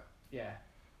 Wow. Yeah.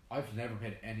 I've never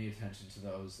paid any attention to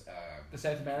those. The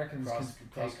South Americans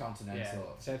cross-continental. Yeah,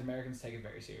 the South Americans take it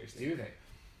very seriously. Do they?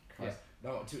 Yeah.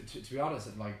 No, to be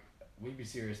honest, like, we'd be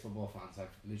serious football fans.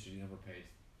 I've literally never paid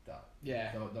that.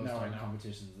 Yeah. Those type of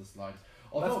competitions the slightest.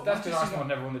 Although that's because Arsenal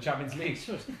never won the Champions League.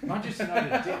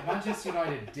 Manchester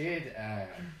United did.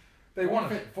 They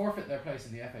forfeit their place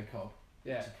in the FA Cup.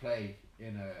 Yeah. To play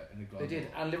in a global. They did,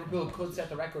 and Liverpool could set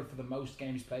the record for the most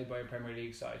games played by a Premier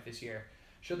League side this year.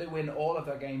 Should they win all of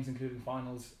their games, including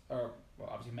finals, or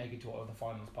obviously make it to all of the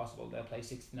finals possible, they'll play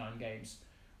 69 games,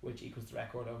 which equals the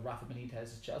record of Rafa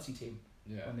Benitez's Chelsea team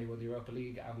when they won the Europa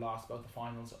League and lost both the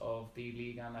finals of the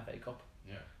League and FA Cup.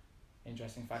 Yeah.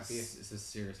 Interesting fact for you. It's a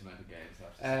serious amount of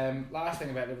games. Last thing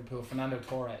about Liverpool, Fernando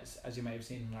Torres, as you may have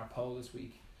seen in our poll this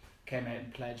week, came out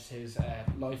and pledged his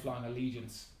lifelong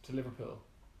allegiance to Liverpool.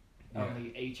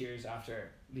 Only 8 years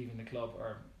after leaving the club,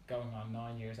 or going on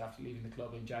 9 years after leaving the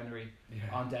club in January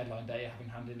on deadline day, having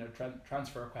handed in a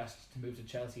transfer request to move to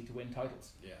Chelsea to win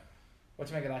titles. Yeah. What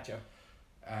do you make of that, Joe?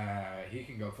 He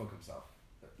can go fuck himself.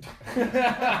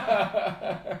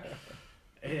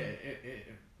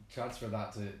 Transfer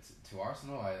that to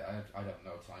Arsenal. I have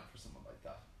no time for someone like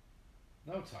that.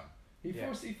 No time. He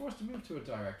forced to move to a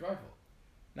direct rival.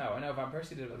 No, I know Van Persie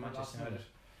did it with Manchester United.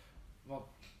 Well,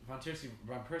 Van Persie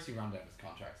ran down his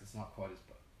contract. It's not quite as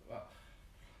well.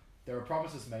 There were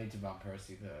promises made to Van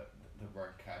Persie that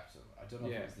weren't kept. I don't know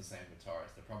if it was the same with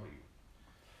Torres. They're probably.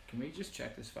 Can we just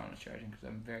check this phone is charging, because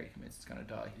I'm very convinced it's gonna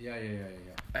die. Yeah.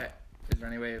 Is there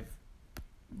any way of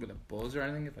with a buzz or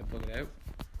anything if I plug it out?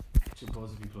 It should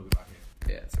buzz if you plug it back in.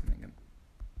 Yeah, that's what I'm thinking.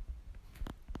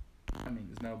 I mean,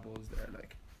 there's no buzz there,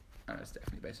 like, and it's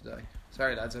definitely about to die.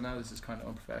 Sorry, lads, I know this is kind of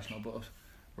unprofessional, but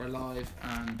we're live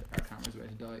and our camera's about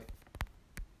to die.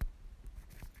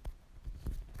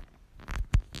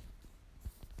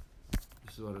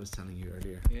 This is what I was telling you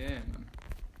earlier. Yeah, man.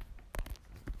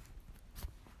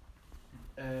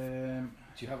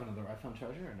 Do you have another iPhone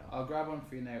charger or no? I'll grab one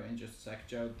for you now in just a sec,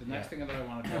 Joe. The next thing that I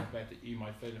want to talk about that you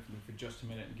might fill in for me for just a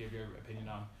minute and give your opinion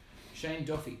on. Shane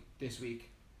Duffy this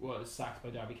week was sacked by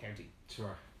Derby County.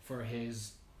 Sure. For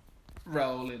his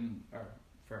role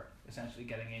for essentially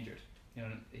getting injured. You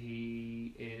know,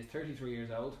 he is 33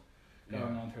 years old,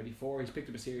 going on 34. He's picked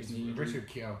up a serious knee injury. Richard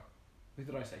Keogh. Who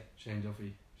did I say? Shane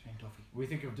Duffy. Shane Duffy. We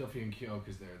think of Duffy and Keogh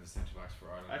because they're the centre backs for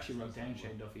Ireland. I actually wrote down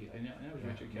Shane Duffy. I know it was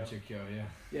Richard Keogh. Richard Keogh,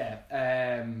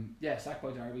 yeah. Sacked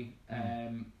by Derby.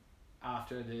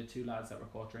 After the two lads that were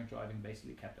caught drink driving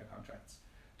basically kept their contracts.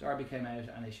 Derby came out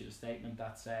and issued a statement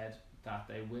that said that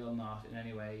they will not in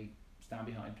any way stand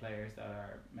behind players that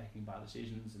are making bad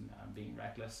decisions and being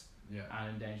reckless and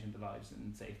endangering the lives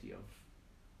and safety of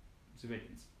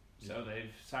civilians. So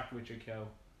they've sacked Richard Keogh,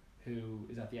 who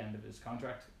is at the end of his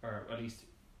contract, or at least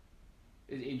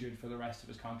is injured for the rest of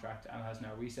his contract and has no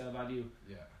resale value,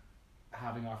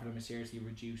 having offered him a seriously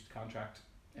reduced contract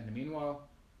in the meanwhile,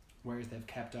 whereas they've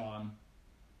kept on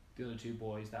the other two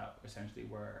boys that essentially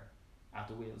were at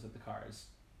the wheels of the cars,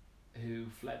 who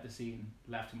fled the scene,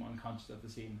 left him unconscious at the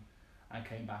scene, and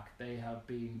came back. They have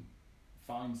been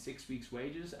fined 6 weeks'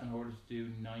 wages and ordered to do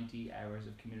 90 hours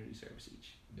of community service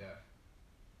each. Yeah.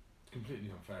 It's completely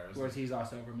unfair, isn't Whereas he's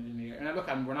lost over $1 million a year. And now look,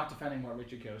 and we're not defending what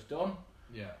Richard Keogh's done.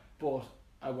 Yeah. But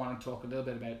I want to talk a little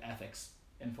bit about ethics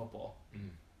in football.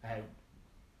 How,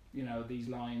 you know, these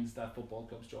lines that football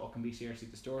clubs draw can be seriously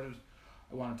distorted.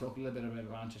 I want to talk a little bit about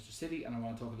Manchester City, and I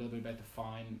want to talk a little bit about the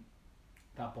fine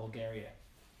that Bulgaria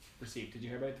received. Did you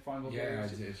hear about the fine Bulgaria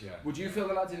received? Yeah, I did, yeah. Would you fill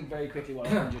the lads in very quickly while I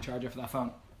find your charger for that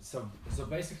phone? So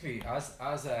basically, as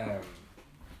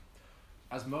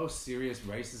most serious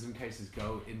racism cases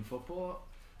go in football,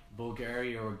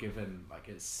 Bulgaria were given like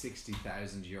a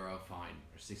 €60,000 fine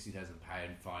or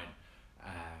 £60,000 fine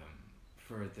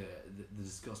for the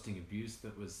disgusting abuse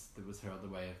that was hurled the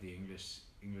way of the English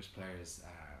players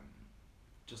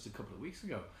just a couple of weeks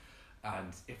ago.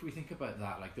 And if we think about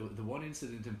that, like the one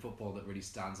incident in football that really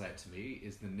stands out to me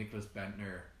is the Nicholas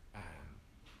Bentner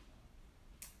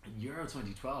in Euro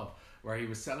 2012, where he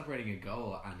was celebrating a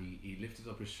goal and he lifted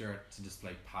up his shirt to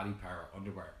display Paddy Power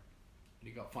underwear, and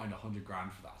he got fined $100,000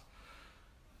 for that.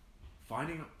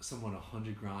 Finding someone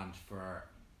 $100,000 for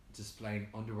displaying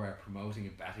underwear promoting a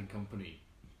betting company,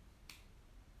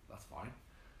 that's fine.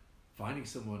 Finding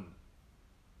someone,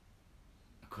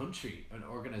 a country, an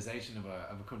organisation of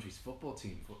a country's football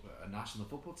team, a national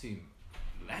football team,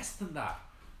 less than that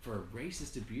for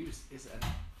racist abuse is an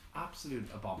absolute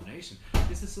abomination.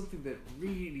 This is something that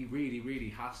really, really, really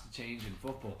has to change in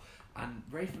football. And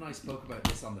Rafe and I spoke about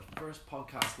this on the first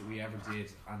podcast that we ever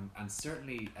did, and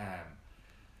certainly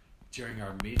during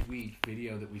our midweek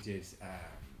video that we did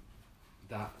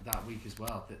that week as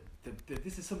well. That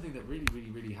this is something that really,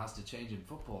 really, really has to change in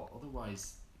football.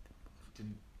 Otherwise,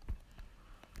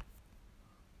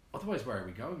 where are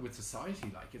we going with society?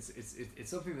 Like it's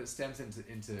something that stems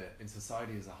into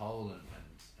society as a whole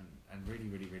and really,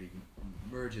 really, really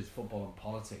merges football and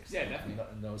politics. Yeah, definitely.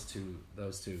 In those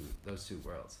two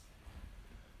worlds.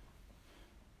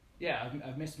 Yeah,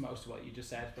 I've missed most of what you just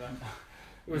said, but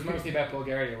it was mostly about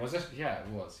Bulgaria, was it? Yeah, it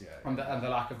was. Yeah, and the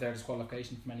lack of their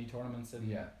disqualification from any tournaments, and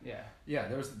yeah.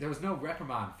 There was no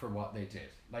reprimand for what they did.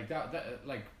 Like that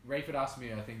like Rafe had asked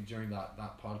me, I think during that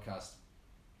podcast,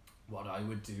 what I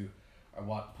would do or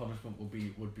what punishment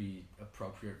would be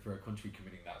appropriate for a country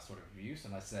committing that sort of abuse,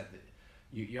 and I said that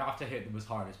you have to hit them as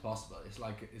hard as possible. It's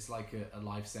like a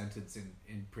life sentence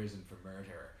in prison for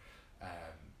murder.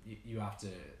 You have to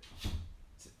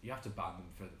you have to ban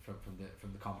them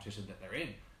from the competition that they're in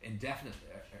indefinitely,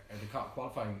 or the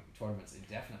qualifying tournaments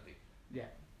indefinitely. Yeah,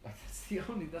 like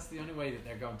that's the only way that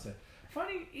they're going to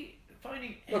finding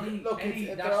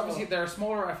they're obviously they're a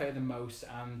smaller FA than most,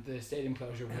 and the stadium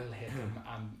closure will hit them.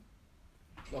 And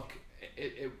look,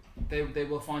 they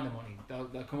will find the money.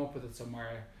 They'll come up with it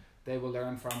somewhere. They will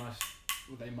learn from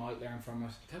it. They might learn from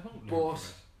it. They won't but learn from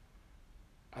it.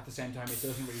 At the same time, it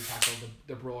doesn't really tackle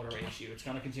the broader issue. It's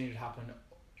going to continue to happen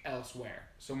elsewhere.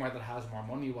 Somewhere that has more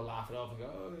money will laugh it off and go,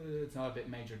 oh, it's not a big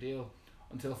major deal,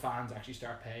 until fans actually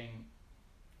start paying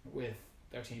with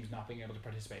their teams not being able to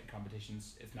participate in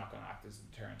competitions. It's not going to act as a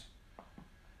deterrent.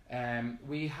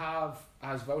 We have,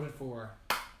 as voted for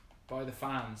by the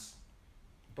fans,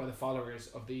 by the followers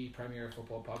of the Premier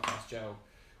Football Podcast, Joe,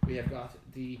 we have got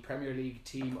the Premier League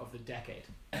team of the decade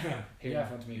here in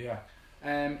front of me. Yeah.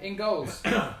 In goals,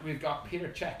 we've got Peter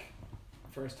Cech,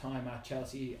 first time at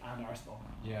Chelsea and Arsenal.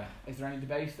 Yeah. Is there any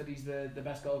debate that he's the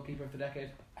best goalkeeper of the decade?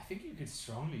 I think you could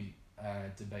strongly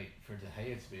debate for De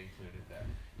Gea to be included there.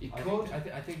 You could.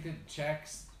 I think that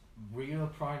Czech's real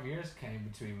prime years came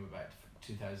between about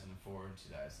 2004 and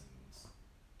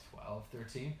 2012,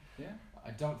 13. Yeah.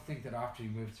 I don't think that after he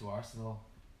moved to Arsenal,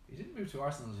 he didn't move to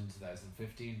Arsenal in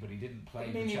 2015, but he didn't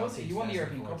play for Chelsea. He won the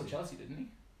European Cup with Chelsea, didn't he?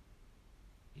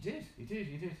 He did.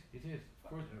 Of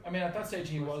course. I mean, at that stage,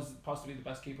 he was possibly the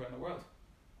best keeper in the world.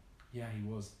 Yeah, he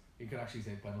was. He could actually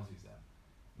take penalties then.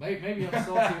 Maybe I'm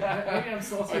salty. Maybe I'm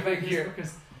salty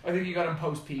because I think he got him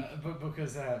post peak.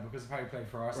 Because of how he played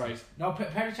for Arsenal. Right. No,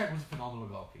 Petr Cech was a phenomenal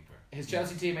goalkeeper. His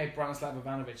Chelsea teammate Branislav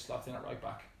Ivanovic slots in at right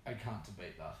back. I can't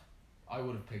debate that. I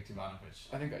would have picked Ivanovic.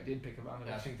 I think I did pick Ivanovic.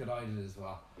 Yeah, I think that I did as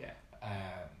well. Yeah.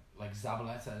 Like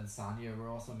Zabaleta and Sanya were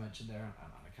also mentioned there,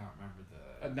 and I can't remember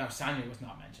the. No, Sanya was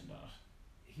not mentioned on it.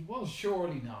 He was.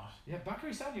 Surely not. Yeah,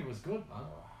 Bakary Sanya was good, man.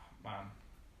 Oh, man.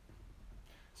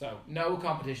 So, no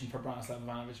competition for Branislav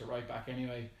Ivanovic at right back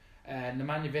anyway.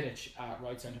 Nemanja Vidic at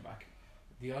right centre back.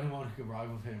 The only one who could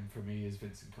rival him for me is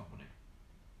Vincent Kompany.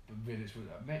 But Vidic was,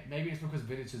 maybe it's because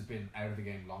Vidic has been out of the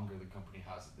game longer than Kompany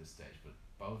has at this stage, but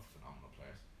both phenomenal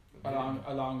players.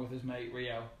 Along with his mate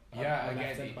Rio. Yeah,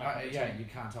 again, you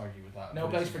can't argue with that. No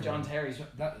place for John Terry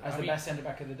as the best centre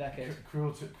back of the decade.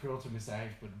 Cruel to miss out,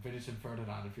 but Vidic and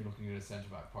Ferdinand, if you're looking at a centre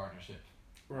back partnership.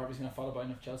 We're obviously not followed by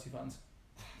enough Chelsea fans.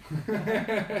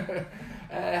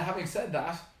 Having said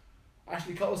that,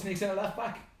 Ashley Cole sneaks in a left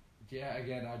back. Yeah,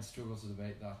 again, I'd struggle to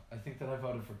debate that. I think that I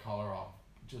voted for Kolarov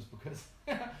just because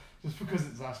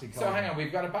it's Ashley Cole. So hang on,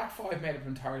 we've got a back five made up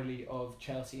entirely of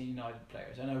Chelsea and United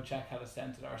players. I know Czech had a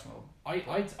stint at Arsenal. I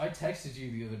texted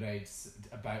you the other day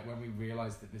about when we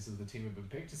realised that this was the team had been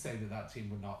picked, to say that team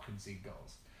would not concede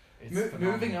goals.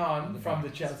 Moving on from the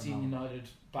Chelsea and United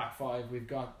back five, we've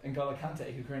got N'Golo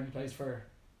Kante, who currently plays for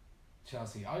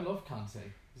Chelsea. I love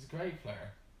Kante. He's a great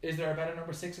player. Is there a better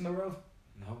number 6 in the world?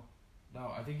 No,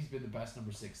 I think he's been the best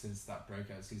number 6 since that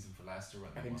breakout season for Leicester. When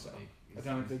I think so. I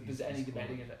don't think there's any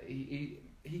debating it.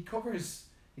 He covers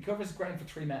ground for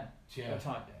 3 men at a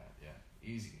time. Yeah,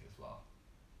 easy as well.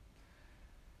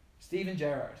 Steven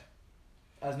Gerrard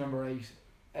as number 8,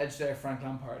 edge there Frank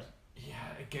Lampard. Yeah,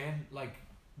 again, like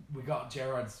we got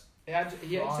Gerrard's. He had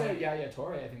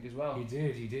Torre, I think, as well. He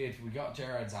did. We got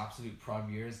Gerrard's absolute prime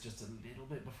years just a little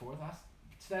bit before that.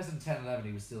 2010-11,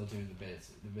 he was still doing the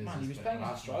bits. Man, he was playing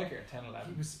as a striker at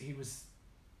 10-11. He was.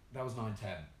 That was 9-10.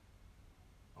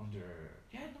 Under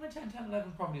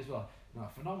 9-10-10-11 probably as well. No,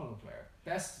 phenomenal player.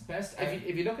 Best.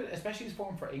 If you look at especially his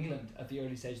form for England at the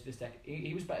early stage of this decade,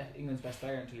 he was England's best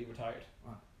player until he retired.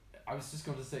 I was just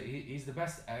going to say he's the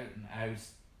best out and out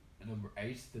number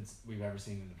 8 that we've ever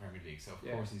seen in the Premier League. So of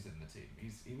course he's in the team.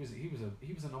 He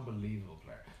was an unbelievable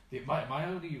player. My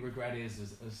only regret is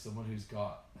as someone who's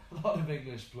got a lot of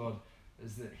English blood,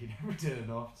 is that he never did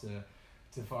enough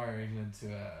to fire England to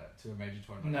a major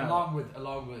tournament. No. Along with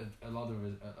a lot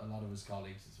of his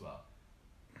colleagues as well.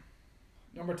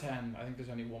 Number 10, I think there's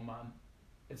only one man.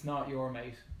 It's not your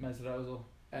mate Mesut Ozil.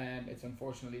 It's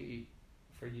unfortunately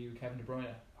for you, Kevin De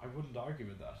Bruyne. I wouldn't argue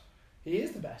with that. He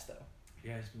is the best though.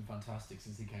 Yeah, he's been fantastic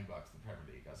since he came back to the Premier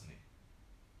League, hasn't he?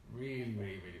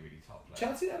 Really top player.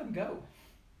 Chelsea let him go.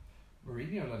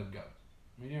 Mourinho let him go.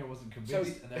 Mourinho wasn't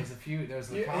convinced, and there was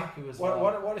Lukaku as well.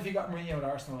 What if you got Mourinho at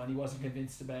Arsenal and he wasn't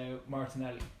convinced about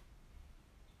Martinelli?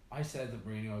 I said that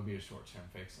Mourinho would be a short-term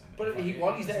fix. But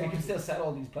while he's there, he can still sell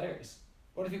all these players.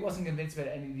 What if he wasn't convinced about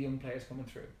any of the young players coming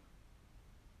through?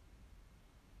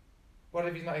 What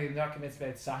if he's not convinced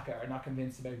about Saka or not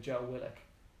convinced about Joe Willock?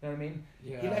 You know what I mean?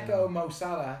 Yeah, he let go of Mo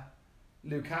Salah,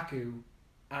 Lukaku,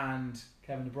 and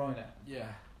Kevin De Bruyne. Yeah.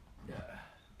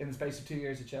 In the space of 2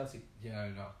 years at Chelsea. Yeah, I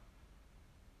know.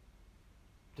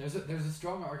 There's a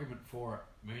strong argument for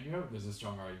Mourinho. There's a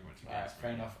strong argument against.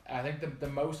 Fair enough. I think the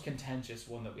most contentious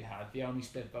one that we had, the only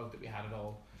split vote that we had at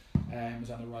all,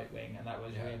 was on the right wing, and that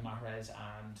was Riyad Mahrez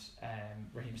and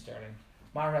Raheem Sterling.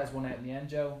 Mahrez won out in the end,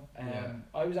 Joe.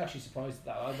 I was actually surprised at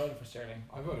that. I voted for Sterling.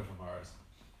 I voted for Mahrez.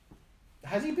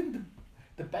 Has he been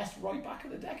the best right back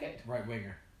of the decade? Right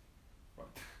winger.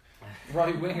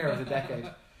 Right winger of the decade.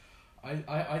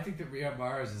 I think that Riyad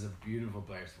Mahrez is a beautiful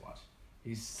player to watch.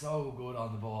 He's so good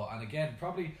on the ball, and again,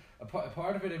 probably a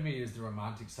part of it in me is the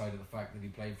romantic side of the fact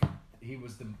that he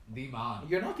was the man.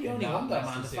 You're not the only one, though,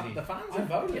 man. The fans have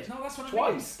voted. No, that's what twice. I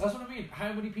mean. That's what I mean.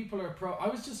 How many people are pro? I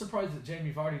was just surprised that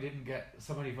Jamie Vardy didn't get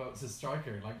so many votes as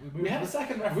striker. Like we had a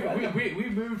second referendum. We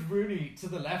moved Rooney to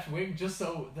the left wing just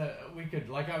so that we could.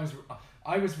 Like I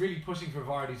was really pushing for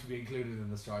Vardy to be included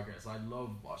in the strikers. I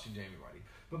love watching Jamie Vardy.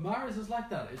 But Mahrez is like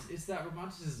that. It's that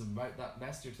romanticism about that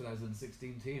Leicester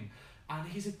 2016 team. And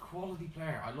he's a quality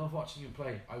player. I love watching him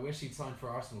play. I wish he'd signed for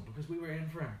Arsenal because we were in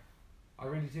for him. I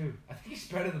really do. I think he's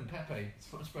better than Pepe.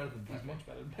 It's much better than Pepe. He's much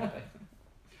better than Pepe.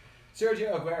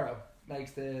 Sergio Aguero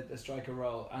makes the striker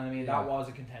role. And I mean, that was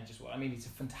a contentious one. I mean, he's a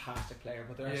fantastic player,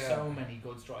 but there are so many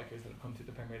good strikers that have come through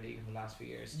the Premier League in the last few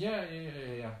years. Yeah.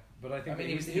 But I think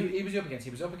he was up against.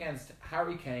 He was up against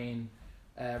Harry Kane,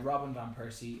 Robin van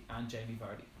Persie, and Jamie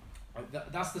Vardy.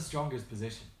 That's the strongest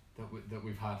position that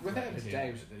we've had. Without a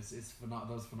doubt, it's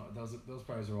those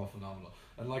players are all phenomenal.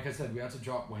 And like I said, we had to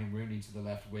drop Wayne Rooney to the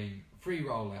left wing, free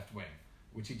roll left wing,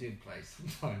 which he did play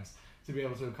sometimes to be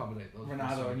able to accommodate those.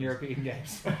 Ronaldo in European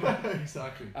games,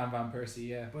 exactly. And Van Persie,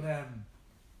 yeah. But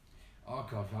oh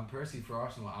god, Van Persie for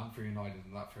Arsenal and for United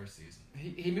in that first season.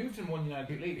 He moved and won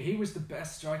United League. He was the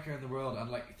best striker in the world, and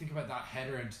like think about that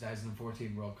header in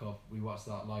 2014 World Cup. We watched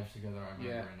that live together. I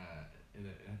remember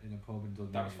in a pub in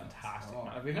Dundee. That was fantastic.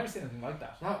 We've never seen anything like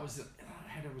that. That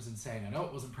header was insane. I know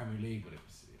it wasn't Premier League, but it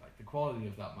was like the quality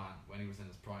of that man when he was in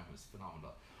his prime was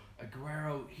phenomenal.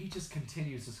 Aguero, he just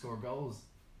continues to score goals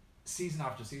season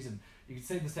after season. You could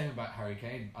say the same about Harry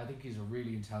Kane. I think he's a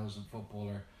really intelligent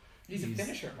footballer. He's a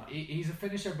finisher, man. He's a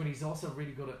finisher, but he's also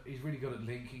really good at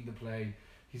linking the play.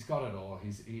 He's got it all.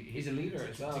 He's a leader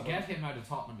as well. To get him out of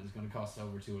Tottenham is going to cost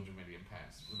over £200 million,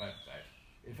 without a doubt.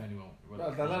 If anyone,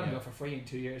 well, they'll let him go for free in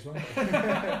 2 years, won't they?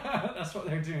 That's what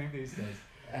they're doing these days.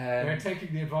 They're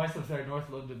taking the advice of their North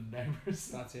London neighbours.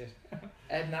 That's it.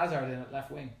 Ed Hazard in at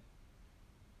left wing.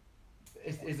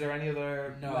 Is there any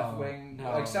other left wing?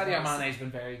 No. Like Sadio Mane's been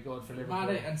very good for Liverpool.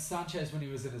 Mane and Sanchez when he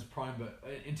was in his prime, but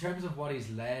in terms of what he's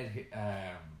led,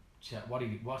 what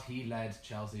he led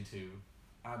Chelsea to,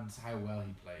 and how well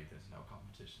he played, there's no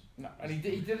competition. No, and he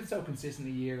did it so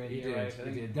consistently year in year out. I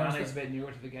think Mane's a bit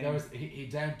newer to the game. He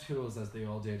downed tools as they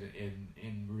all did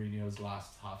in Mourinho's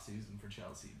last half season for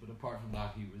Chelsea, but apart from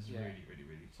that, he was really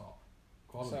top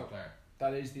quality player.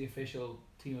 That is the official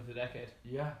team of the decade.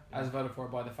 Yeah. As voted for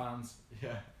by the fans.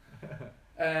 Yeah.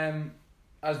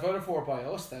 As voted for by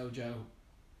us, though, Joe,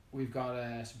 we've got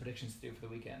some predictions to do for the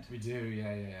weekend. We do,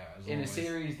 yeah. In always. A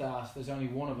series that there's only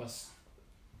one of us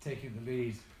taking the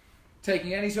lead.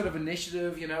 Taking any sort of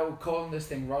initiative, calling this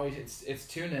thing right. It's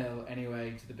 2-0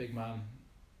 anyway to the big man.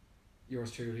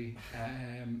 Yours truly.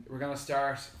 We're going to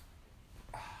start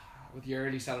with the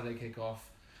early Saturday kickoff.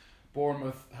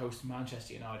 Bournemouth host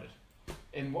Manchester United.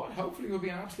 In what hopefully will be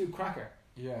an absolute cracker.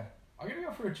 Yeah. I'm going to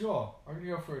go for a draw. I'm going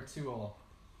to go for a 2-2.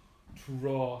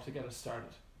 Draw to get us started.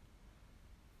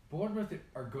 Bournemouth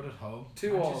are good at home.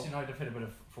 2-2. Manchester United have hit a bit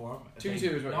of form. 2-2 is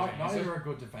what you're saying. Neither are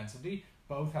good defensively.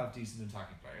 Both have decent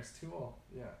attacking players. 2-2.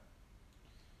 Yeah.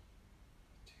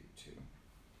 2-2.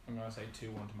 I'm going to say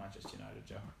 2-1 to Manchester United,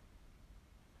 Joe.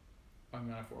 I'm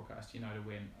going to forecast United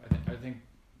win. I think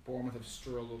Bournemouth have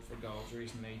struggled for goals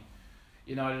recently.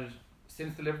 United,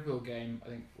 since the Liverpool game, I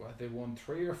think they won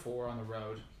 3 or 4 on the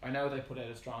road. I know they put out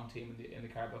a strong team in the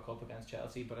Carabao Cup against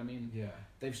Chelsea, but I mean,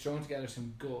 they've strung together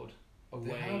some good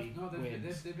away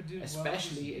wins, they've been doing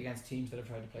especially against teams that have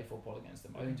tried to play football against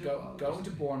them. I think going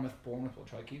to Bournemouth will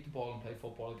try to keep the ball and play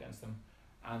football against them,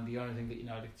 and the only thing that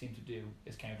United seem to do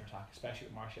is counter-attack, especially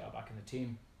with Martial back in the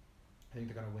team. I think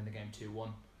they're going to win the game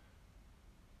 2-1.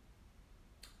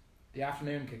 The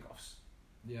afternoon kickoffs.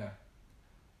 Yeah.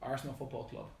 Arsenal Football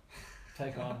Club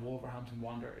take on Wolverhampton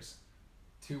Wanderers.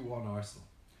 2-1 Arsenal.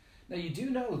 Now you do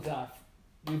know that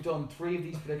we've done 3 of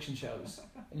these prediction shows,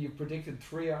 and you've predicted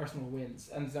 3 Arsenal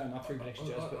wins, and no, not 3 prediction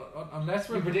shows, but unless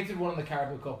you predicted one in the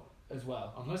Carabao Cup as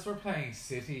well. Unless we're playing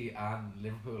City and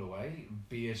Liverpool away,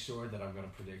 be assured that I'm going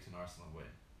to predict an Arsenal win.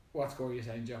 What score are you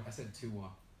saying, Joe? I said 2-1.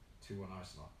 2-1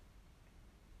 Arsenal.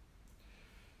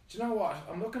 Do you know what?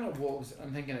 I'm looking at Wolves and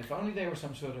I'm thinking if only they were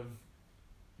some sort of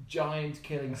giant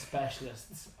killing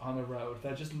specialists on the road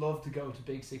that just love to go to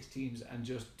Big Six teams and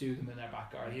just do them in their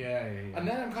back garden. Yeah. And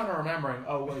then I'm kind of remembering,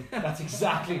 oh wait, that's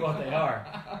exactly what they are.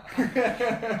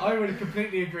 I would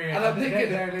completely agree. And I'm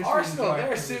thinking, Arsenal,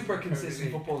 they're a super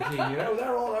consistent football team, you know,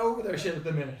 they're all over their shit at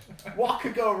the minute. What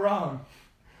could go wrong?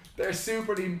 They're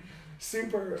super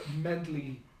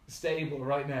mentally stable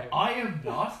right now. I am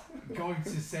not going to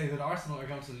say that Arsenal are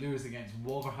going to lose against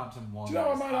Wolverhampton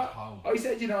Wanderers at home. I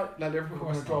said, you know, like Liverpool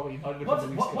were drawing.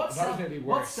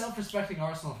 What self-respecting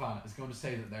Arsenal fan is going to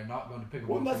say that they're not going to pick up?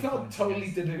 Well, that's not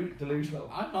totally delusional.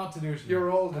 I'm not delusional.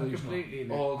 You're all delusional.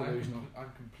 Delusional.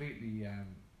 I'm completely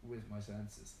with my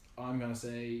senses. I'm going to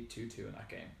say 2-2 in that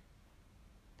game.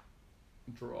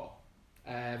 Draw.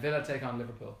 Villa take on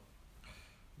Liverpool.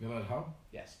 Villa at home?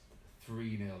 Yes.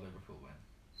 3-0 Liverpool win.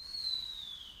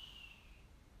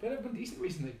 Villa have been decent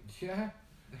recently. Yeah,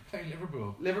 they're playing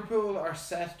Liverpool. Liverpool are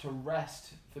set to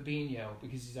rest Fabinho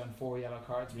because he's on 4 yellow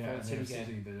cards before the City game.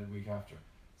 City the week after.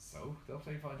 So they'll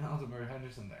play Wijnaldum or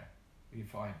Henderson there. Be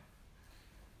fine.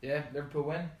 Yeah, Liverpool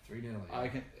win. 3-0.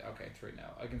 Yeah. 3-0.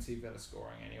 I can see Villa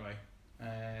scoring anyway. Do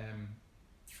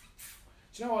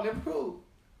you know what, Liverpool,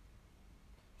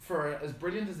 for as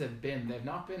brilliant as they've been, they've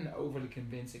not been overly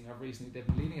convincing of recently. They've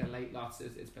been leading it late lots.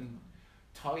 It's been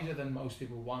tighter than most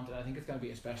people wanted. I think it's going to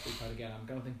be especially tight again. I'm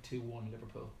going to think 2-1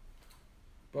 Liverpool.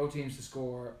 Both teams to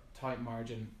score, tight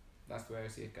margin. That's the way I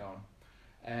see it going.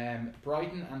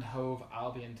 Brighton and Hove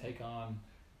Albion take on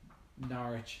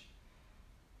Norwich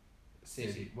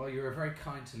City. Well, you were very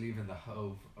kind to leaving the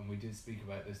Hove, and we did speak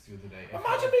about this the other day.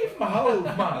 Imagine leaving the Hove,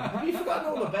 man. Have you forgotten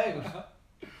all about?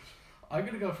 I'm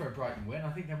going to go for a Brighton win. I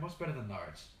think they're much better than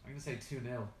Norwich. I'm going to say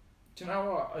 2-0. Do you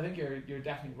know what? I think you're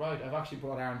definitely right. I've actually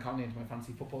brought Aaron Conley into my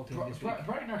fantasy football team this week.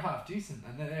 Brighton are half decent,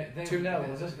 and they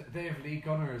 2-0, is it? They have Lee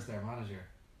Gunner as their manager.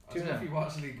 I don't know if you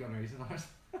watch Lee Gunner. He's an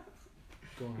Arsenal.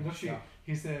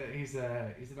 He's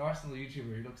an Arsenal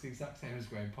YouTuber. He looks the exact same as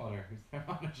Graham Potter, who's their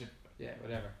manager. Yeah,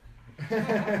 whatever.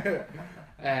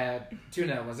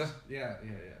 2-0 was it? Yeah.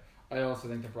 I also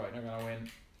think that Brighton are going to win,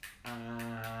 and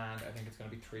I think it's going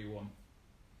to be 3-1.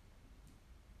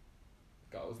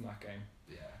 Goals in that game.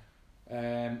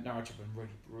 Yeah. Norwich have been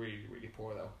really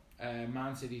poor though.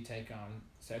 Man City take on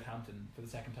Southampton for the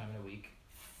second time in a week.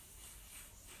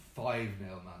 5-0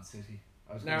 Man City.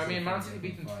 Man City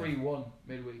beat them 3-1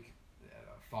 midweek.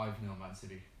 Yeah, 5-0 Man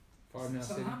City. 5-0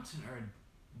 City. Southampton are a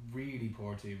really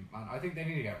poor team, man. I think they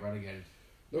need to get relegated.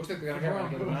 Looks like they're going to get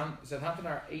relegated, man. Southampton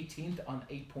are 18th on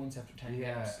 8 points after 10 games.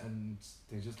 Yeah, and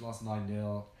they just lost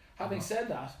 9-0. Having said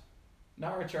that,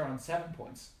 Norwich are on 7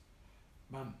 points.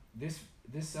 Man, this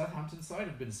Southampton side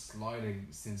have been sliding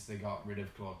since they got rid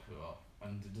of Claude Puel,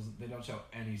 and they don't show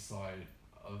any sign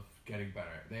of getting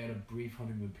better. They had a brief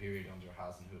honeymoon period under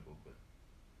Hasenhüttl, but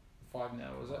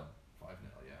 5-0 was it? 5-0,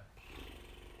 yeah.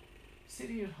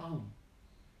 City at home.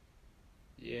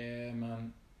 Yeah,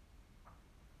 man.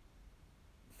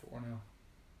 4-0.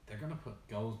 They're gonna put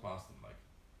goals past them. Like,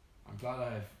 I'm glad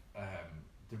I have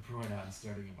De Bruyne and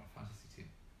Sterling in my fantasy team.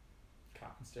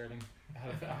 Captain Sterling. I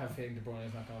have a feeling De Bruyne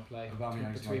is not going to play.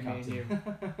 Between me and you.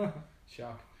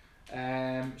 Shock.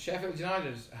 Sheffield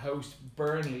United host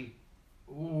Burnley.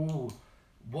 Ooh,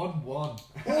 1-1. Oh,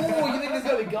 you think there's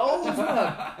going to be goals,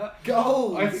 man?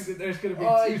 Goals. I think that there's going to be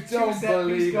two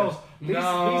set-piece goals.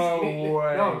 No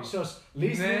way. No, shush.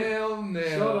 0-0.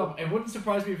 Shut up. It wouldn't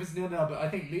surprise me if it's 0-0, but I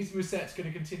think Lise Mousset's going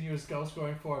to continue his goal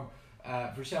scoring form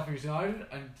for Sheffield United,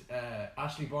 and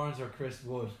Ashley Barnes or Chris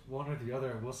Wood, one or the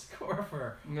other, will score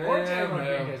for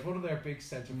Rodriguez, one of their big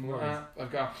centre forwards.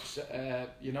 I've got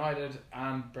United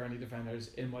and Burnley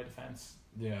defenders in my defence.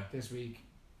 Yeah. This week.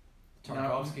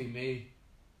 Tarkovsky, me.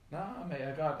 Nah, mate.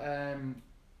 I got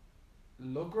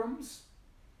Lugrams,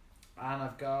 and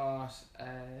I've got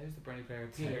who's the Burnley player?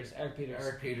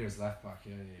 Eric Peters, left back.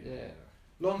 Yeah.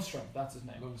 Lundstrom, that's his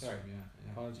name. Sorry.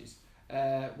 Yeah. Apologies.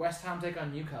 West Ham take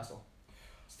on Newcastle.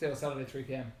 Still Saturday 3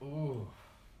 PM. Ooh.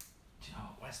 Do you know,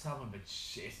 West Ham have been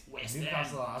shit.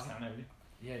 Newcastle hasn't.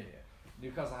 Yeah.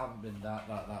 Newcastle haven't been that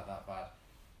bad.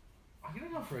 I'm gonna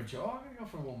go for a draw. I'm gonna go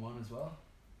for 1-1 as well.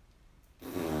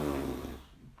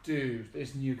 Dude,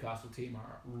 this Newcastle team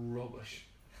are rubbish.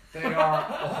 They are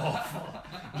awful.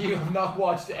 You have not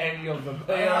watched any of them.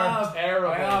 They are terrible.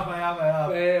 I have.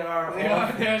 They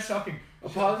are shocking.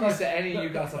 Apologies to any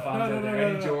Newcastle fans out there,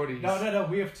 any Geordies. No.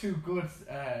 We have two good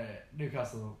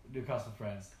Newcastle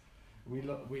friends. We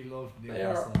love Newcastle. They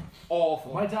are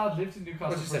awful. My dad lived in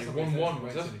Newcastle. What did you say? 1-1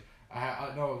 was it?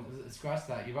 No, scratch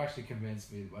that. You've actually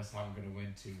convinced me that West Ham are going to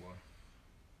win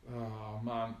 2-1. Oh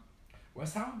man,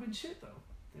 West Ham have been shit though.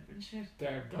 They've been shit.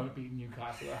 They're going to beat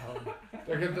Newcastle at home.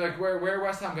 They're where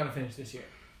West Ham going to finish this year?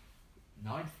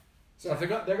 9th. So if they're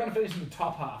going to finish in the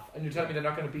top half, and you're telling me they're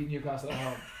not going to beat Newcastle at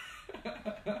home,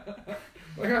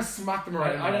 we're going to smack them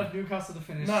around. I'd have Newcastle to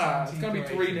finish. No, it's going to be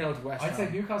 3-0 to West Ham. I'd say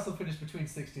Newcastle finish between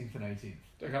 16th and 18th.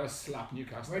 They're going to slap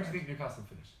Newcastle. Where do you think Newcastle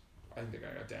finish? I think they're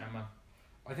going to go down, man.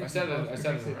 I said it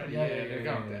already. Yeah, they're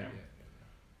going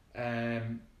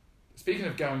down. Speaking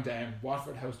of going down,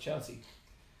 Watford host Chelsea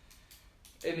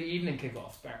in the evening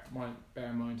kickoff. Bear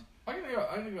in mind. I'm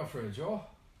gonna go for a draw.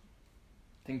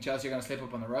 Think Chelsea are going to slip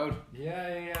up on the road?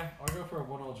 Yeah. I'll go for a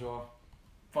 1-1 draw.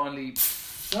 Finally,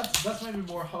 that's maybe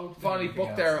more hope. Finally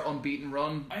booked their unbeaten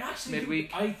run. I actually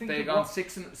midweek. I think they got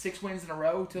six wins in a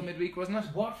row till midweek, wasn't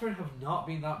it? Watford have not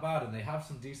been that bad, and they have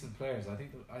some decent players. I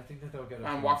think that they'll get it.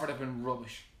 And Watford have been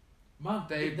rubbish. Man,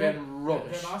 they've been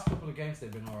rubbish. Their last couple of games,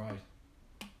 they've been all right.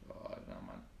 Oh, I don't know,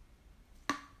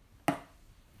 man.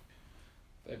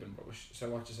 They've been rubbish. So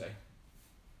what you say?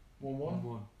 1-1.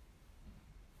 1-1.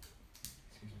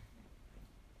 Excuse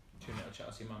me. 2-0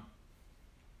 Chelsea, man.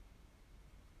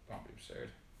 That'd be absurd.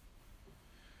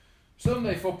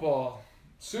 Sunday football,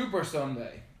 Super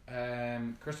Sunday.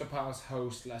 Crystal Palace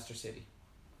host Leicester City.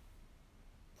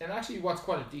 And actually, what's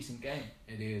quite a decent game.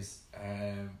 It is.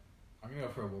 I'm gonna go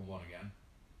for a 1-1 again.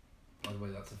 By the way,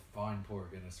 that's a fine pour of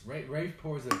Guinness. Rafe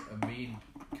pours a mean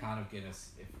can of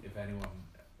Guinness. If anyone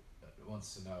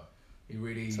wants to know, he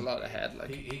really. It's a lot ahead.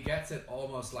 Like he gets it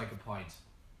almost like a pint.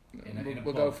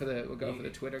 We'll go for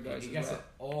the Twitter guys. He gets it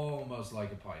almost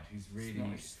like a pint. He's really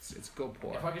nice. It's a good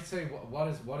pour. If I could say what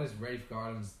is Rafe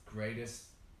Garland's greatest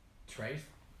trait,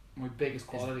 my biggest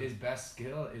quality, his best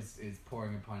skill is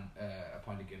pouring a pint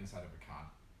of Guinness out of a can.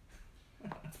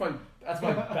 That's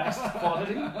my best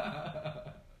quality.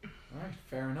 Right,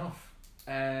 fair enough.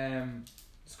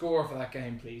 Score for that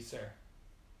game, please, sir.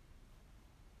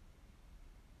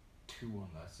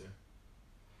 2-1 Leicester.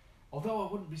 Although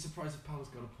I wouldn't be surprised if Palace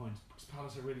got a point, because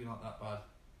Palace are really not that bad.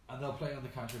 And they'll play on the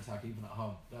counter-attack even at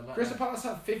home. Crystal Palace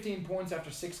have 15 points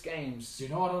after 6 games. Do you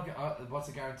know what's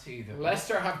a guarantee? That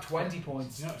Leicester have 20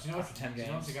 points do you know after 10 games. Do you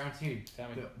know what's a guarantee? Tell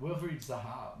me. That Wilfried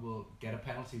Zaha will get a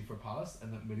penalty for Palace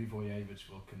and that Milivojevic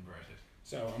will convert it.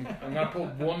 So I'm going to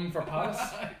put 1 for Palace.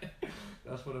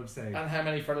 That's what I'm saying. And how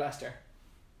many for Leicester?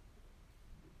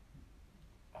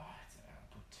 I'll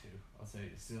put 2. I'll say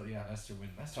still, Leicester win.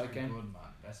 Leicester are good,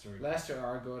 man. Leicester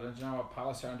are good, and do you know what?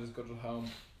 Palace aren't as good at home.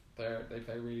 They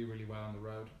play really, really well on the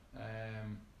road.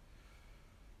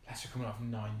 Leicester coming off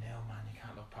 9-0, man. You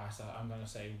can't look past that. I'm going to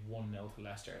say 1-0 to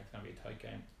Leicester. It's going to be a tight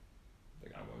game.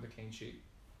 They're going to win with a clean sheet.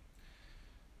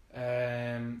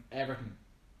 Everton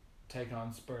take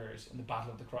on Spurs in the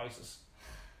battle of the crisis.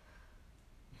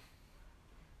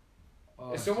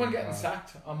 Is someone getting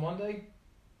sacked on Monday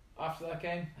after that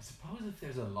game? I suppose if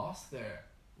there's a loss there,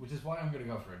 which is why I'm going to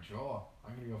go for a draw.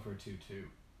 I'm going to go for a 2-2.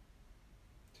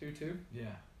 2-2? Yeah.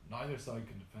 Neither side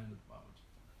can defend at the moment.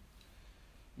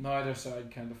 Neither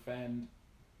side can defend.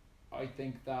 I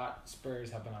think that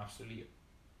Spurs have been absolutely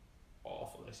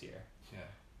awful this year. Yeah.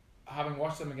 Having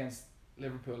watched them against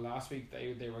Liverpool last week,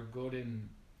 they were good in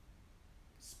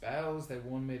spells. They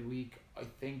won midweek. I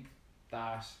think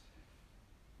that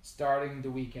starting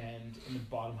the weekend in the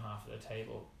bottom half of the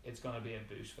table, it's going to be a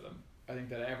boost for them. I think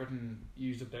that Everton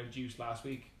used up their juice last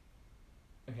week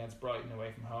against Brighton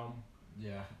away from home.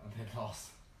 Yeah, and they lost.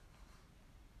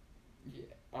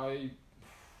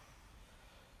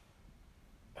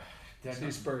 Yeah,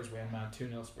 see Spurs win, man.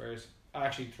 2-0 Spurs.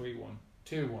 Actually 3-1.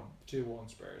 2-1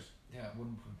 Spurs. Yeah, I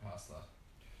wouldn't put past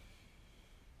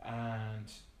that. And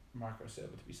Marco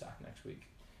Silva to be sacked next week,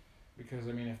 because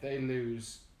I mean, if they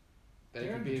lose, they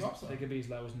could be as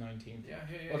low as 19th. Yeah.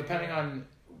 Well, depending on,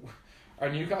 are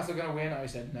Newcastle going to win? I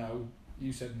said no.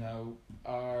 You said no.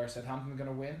 Are Southampton going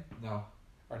to win? No.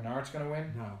 Are Norwich going to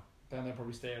win? No. Then they'll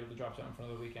probably stay out of the drop zone for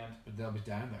another weekend. But they'll be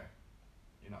down there,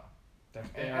 you know.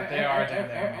 They are down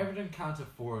there. Everton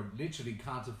literally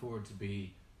can't afford to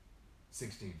be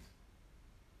 16th.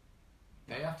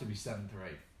 They have to be 7th or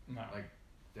 8th. No. Like,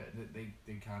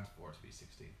 they can't afford to be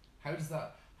 16th. How does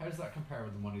that compare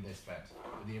with the money they spent,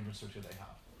 with the infrastructure they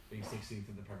have, being 16th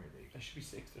in the Premier League? They should be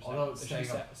 6th or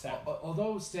 7th.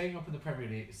 Although staying up in the Premier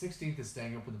League, 16th is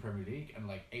staying up in the Premier League, and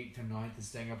like 8th or 9th is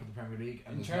staying up in the Premier League.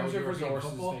 And in terms of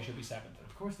resources, they should be 7th.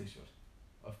 Of course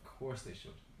they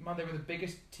should. Man, they were the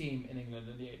biggest team in England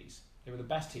in the 80s. They were the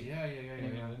best team in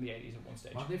England in the 80s at one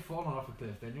stage. Man, they've fallen off a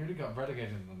cliff. They nearly got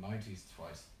relegated in the 90s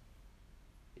twice.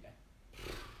 Yeah.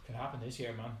 Could happen this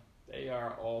year, man. They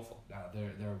are awful. Nah,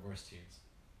 they're worse teams.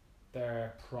 They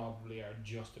probably are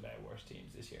just about worse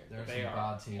teams this year. They are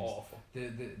bad teams. Awful.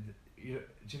 Do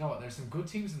you know what? There's some good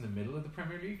teams in the middle of the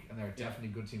Premier League, and there are definitely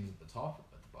good teams at the top.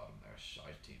 At the bottom, there are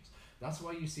shite teams. That's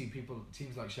why you see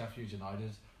teams like Sheffield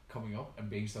United coming up and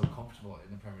being so comfortable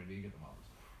in the Premier League at the moment.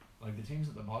 Like the teams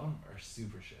at the bottom are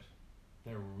super shit.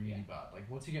 They're really bad. Like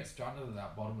once you get stranded at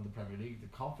that bottom of the Premier League, the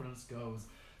confidence goes.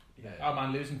 Oh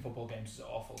man, losing football games is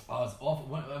awful. Oh, it's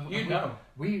awful.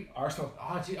 We Arsenal.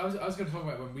 Oh, gee, I was going to talk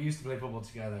about when we used to play football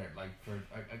together, like for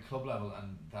a club level,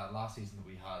 and that last season that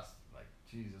we had, like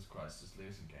Jesus Christ, just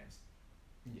losing games.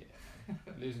 Yeah,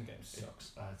 losing games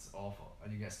sucks. It's awful,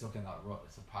 and you get stuck in that rut.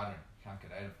 It's a pattern. You can't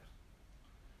get out of it.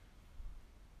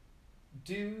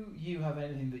 Do you have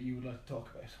anything that you would like to talk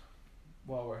about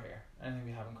while we're here? Anything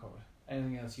we haven't covered?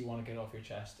 Anything else you want to get off your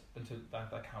chest until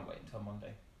that can't wait until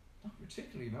Monday? Not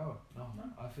particularly, no.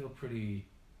 I feel pretty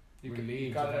You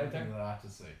relieved got of it out everything there? that I have to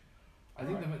say. I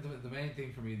think the main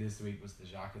thing for me this week was the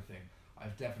Xhaka thing.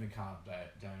 I've definitely calmed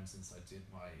down since I did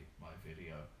my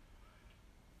video.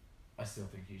 I still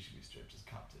think he should be stripped as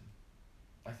captain.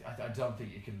 I don't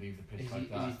think you can leave the pitch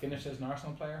like that. Is he finished as an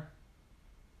Arsenal player?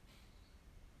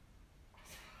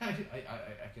 I think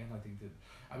that.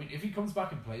 I mean, if he comes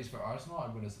back and plays for Arsenal,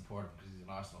 I'm going to support him because he's an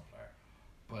Arsenal player.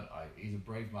 But he's a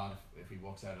brave man if he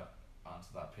walks out onto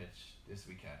that pitch this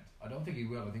weekend. I don't think he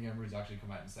will. I think Emery's actually come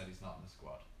out and said he's not in the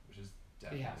squad, which is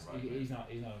definitely right. He's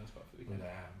not in the squad for the weekend. But,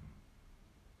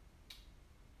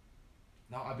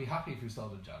 no, I'd be happy if we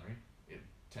sold in January. It'd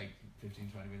take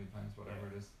 15-20 million pounds,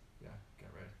 whatever it is. Yeah, get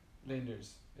rid.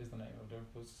 Linders is the name of their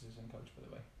assistant coach, by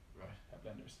the way. Right.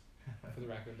 Linders. For the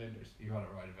record, Linders. You got it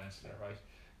right eventually. Right.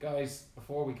 Guys,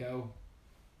 before we go,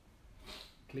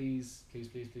 please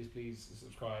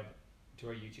subscribe to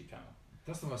our YouTube channel.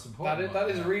 That's the most important. That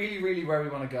is really, really where we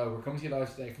want to go. We're coming to you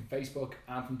live today from Facebook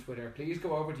and from Twitter. Please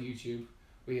go over to YouTube.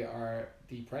 We are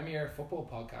the premier football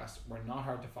podcast. We're not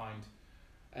hard to find.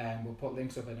 We'll put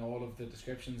links up in all of the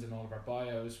descriptions and all of our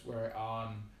bios. We're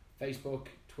on Facebook,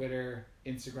 Twitter,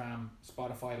 Instagram,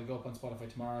 Spotify. It'll go up on Spotify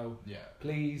tomorrow. Yeah.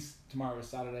 Please, tomorrow is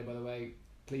Saturday, by the way.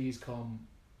 Please come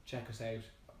check us out.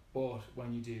 But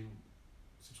when you do,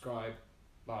 subscribe,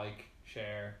 like,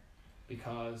 share,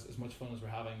 because as much fun as we're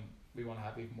having, we want to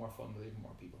have even more fun with even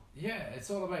more people. Yeah, it's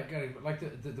all about getting, like,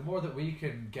 the more that we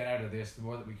can get out of this, the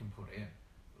more that we can put in.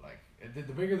 Like,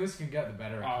 the bigger this can get, the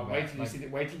better. Wait till you see the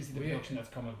production that's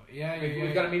coming.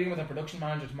 We've got a meeting with a production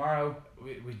manager tomorrow.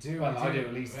 We do. Well, I do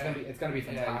at least. It's gonna be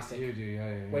fantastic. You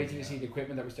do. Wait till you see the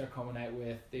equipment that we start coming out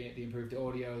with, the improved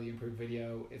audio, the improved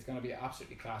video. It's gonna be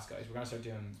absolutely class, guys. We're gonna start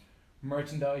doing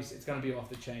merchandise. It's gonna be off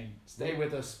the chain. Stay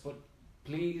with us, but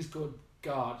please, good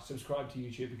God, subscribe to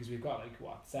YouTube, because we've got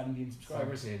 17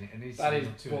 subscribers. That is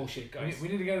bullshit, guys. We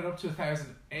need to get it up to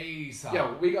 1,000 ASAP.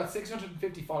 Yo, we got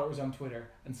 650 followers on Twitter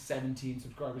and 17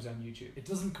 subscribers on YouTube. It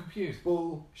doesn't compute.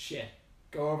 Bullshit.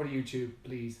 Go over to YouTube,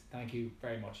 please. Thank you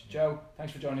very much. Joe,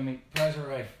 thanks for joining me. Pleasure,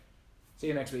 Rafe. See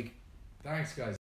you next week. Thanks, guys.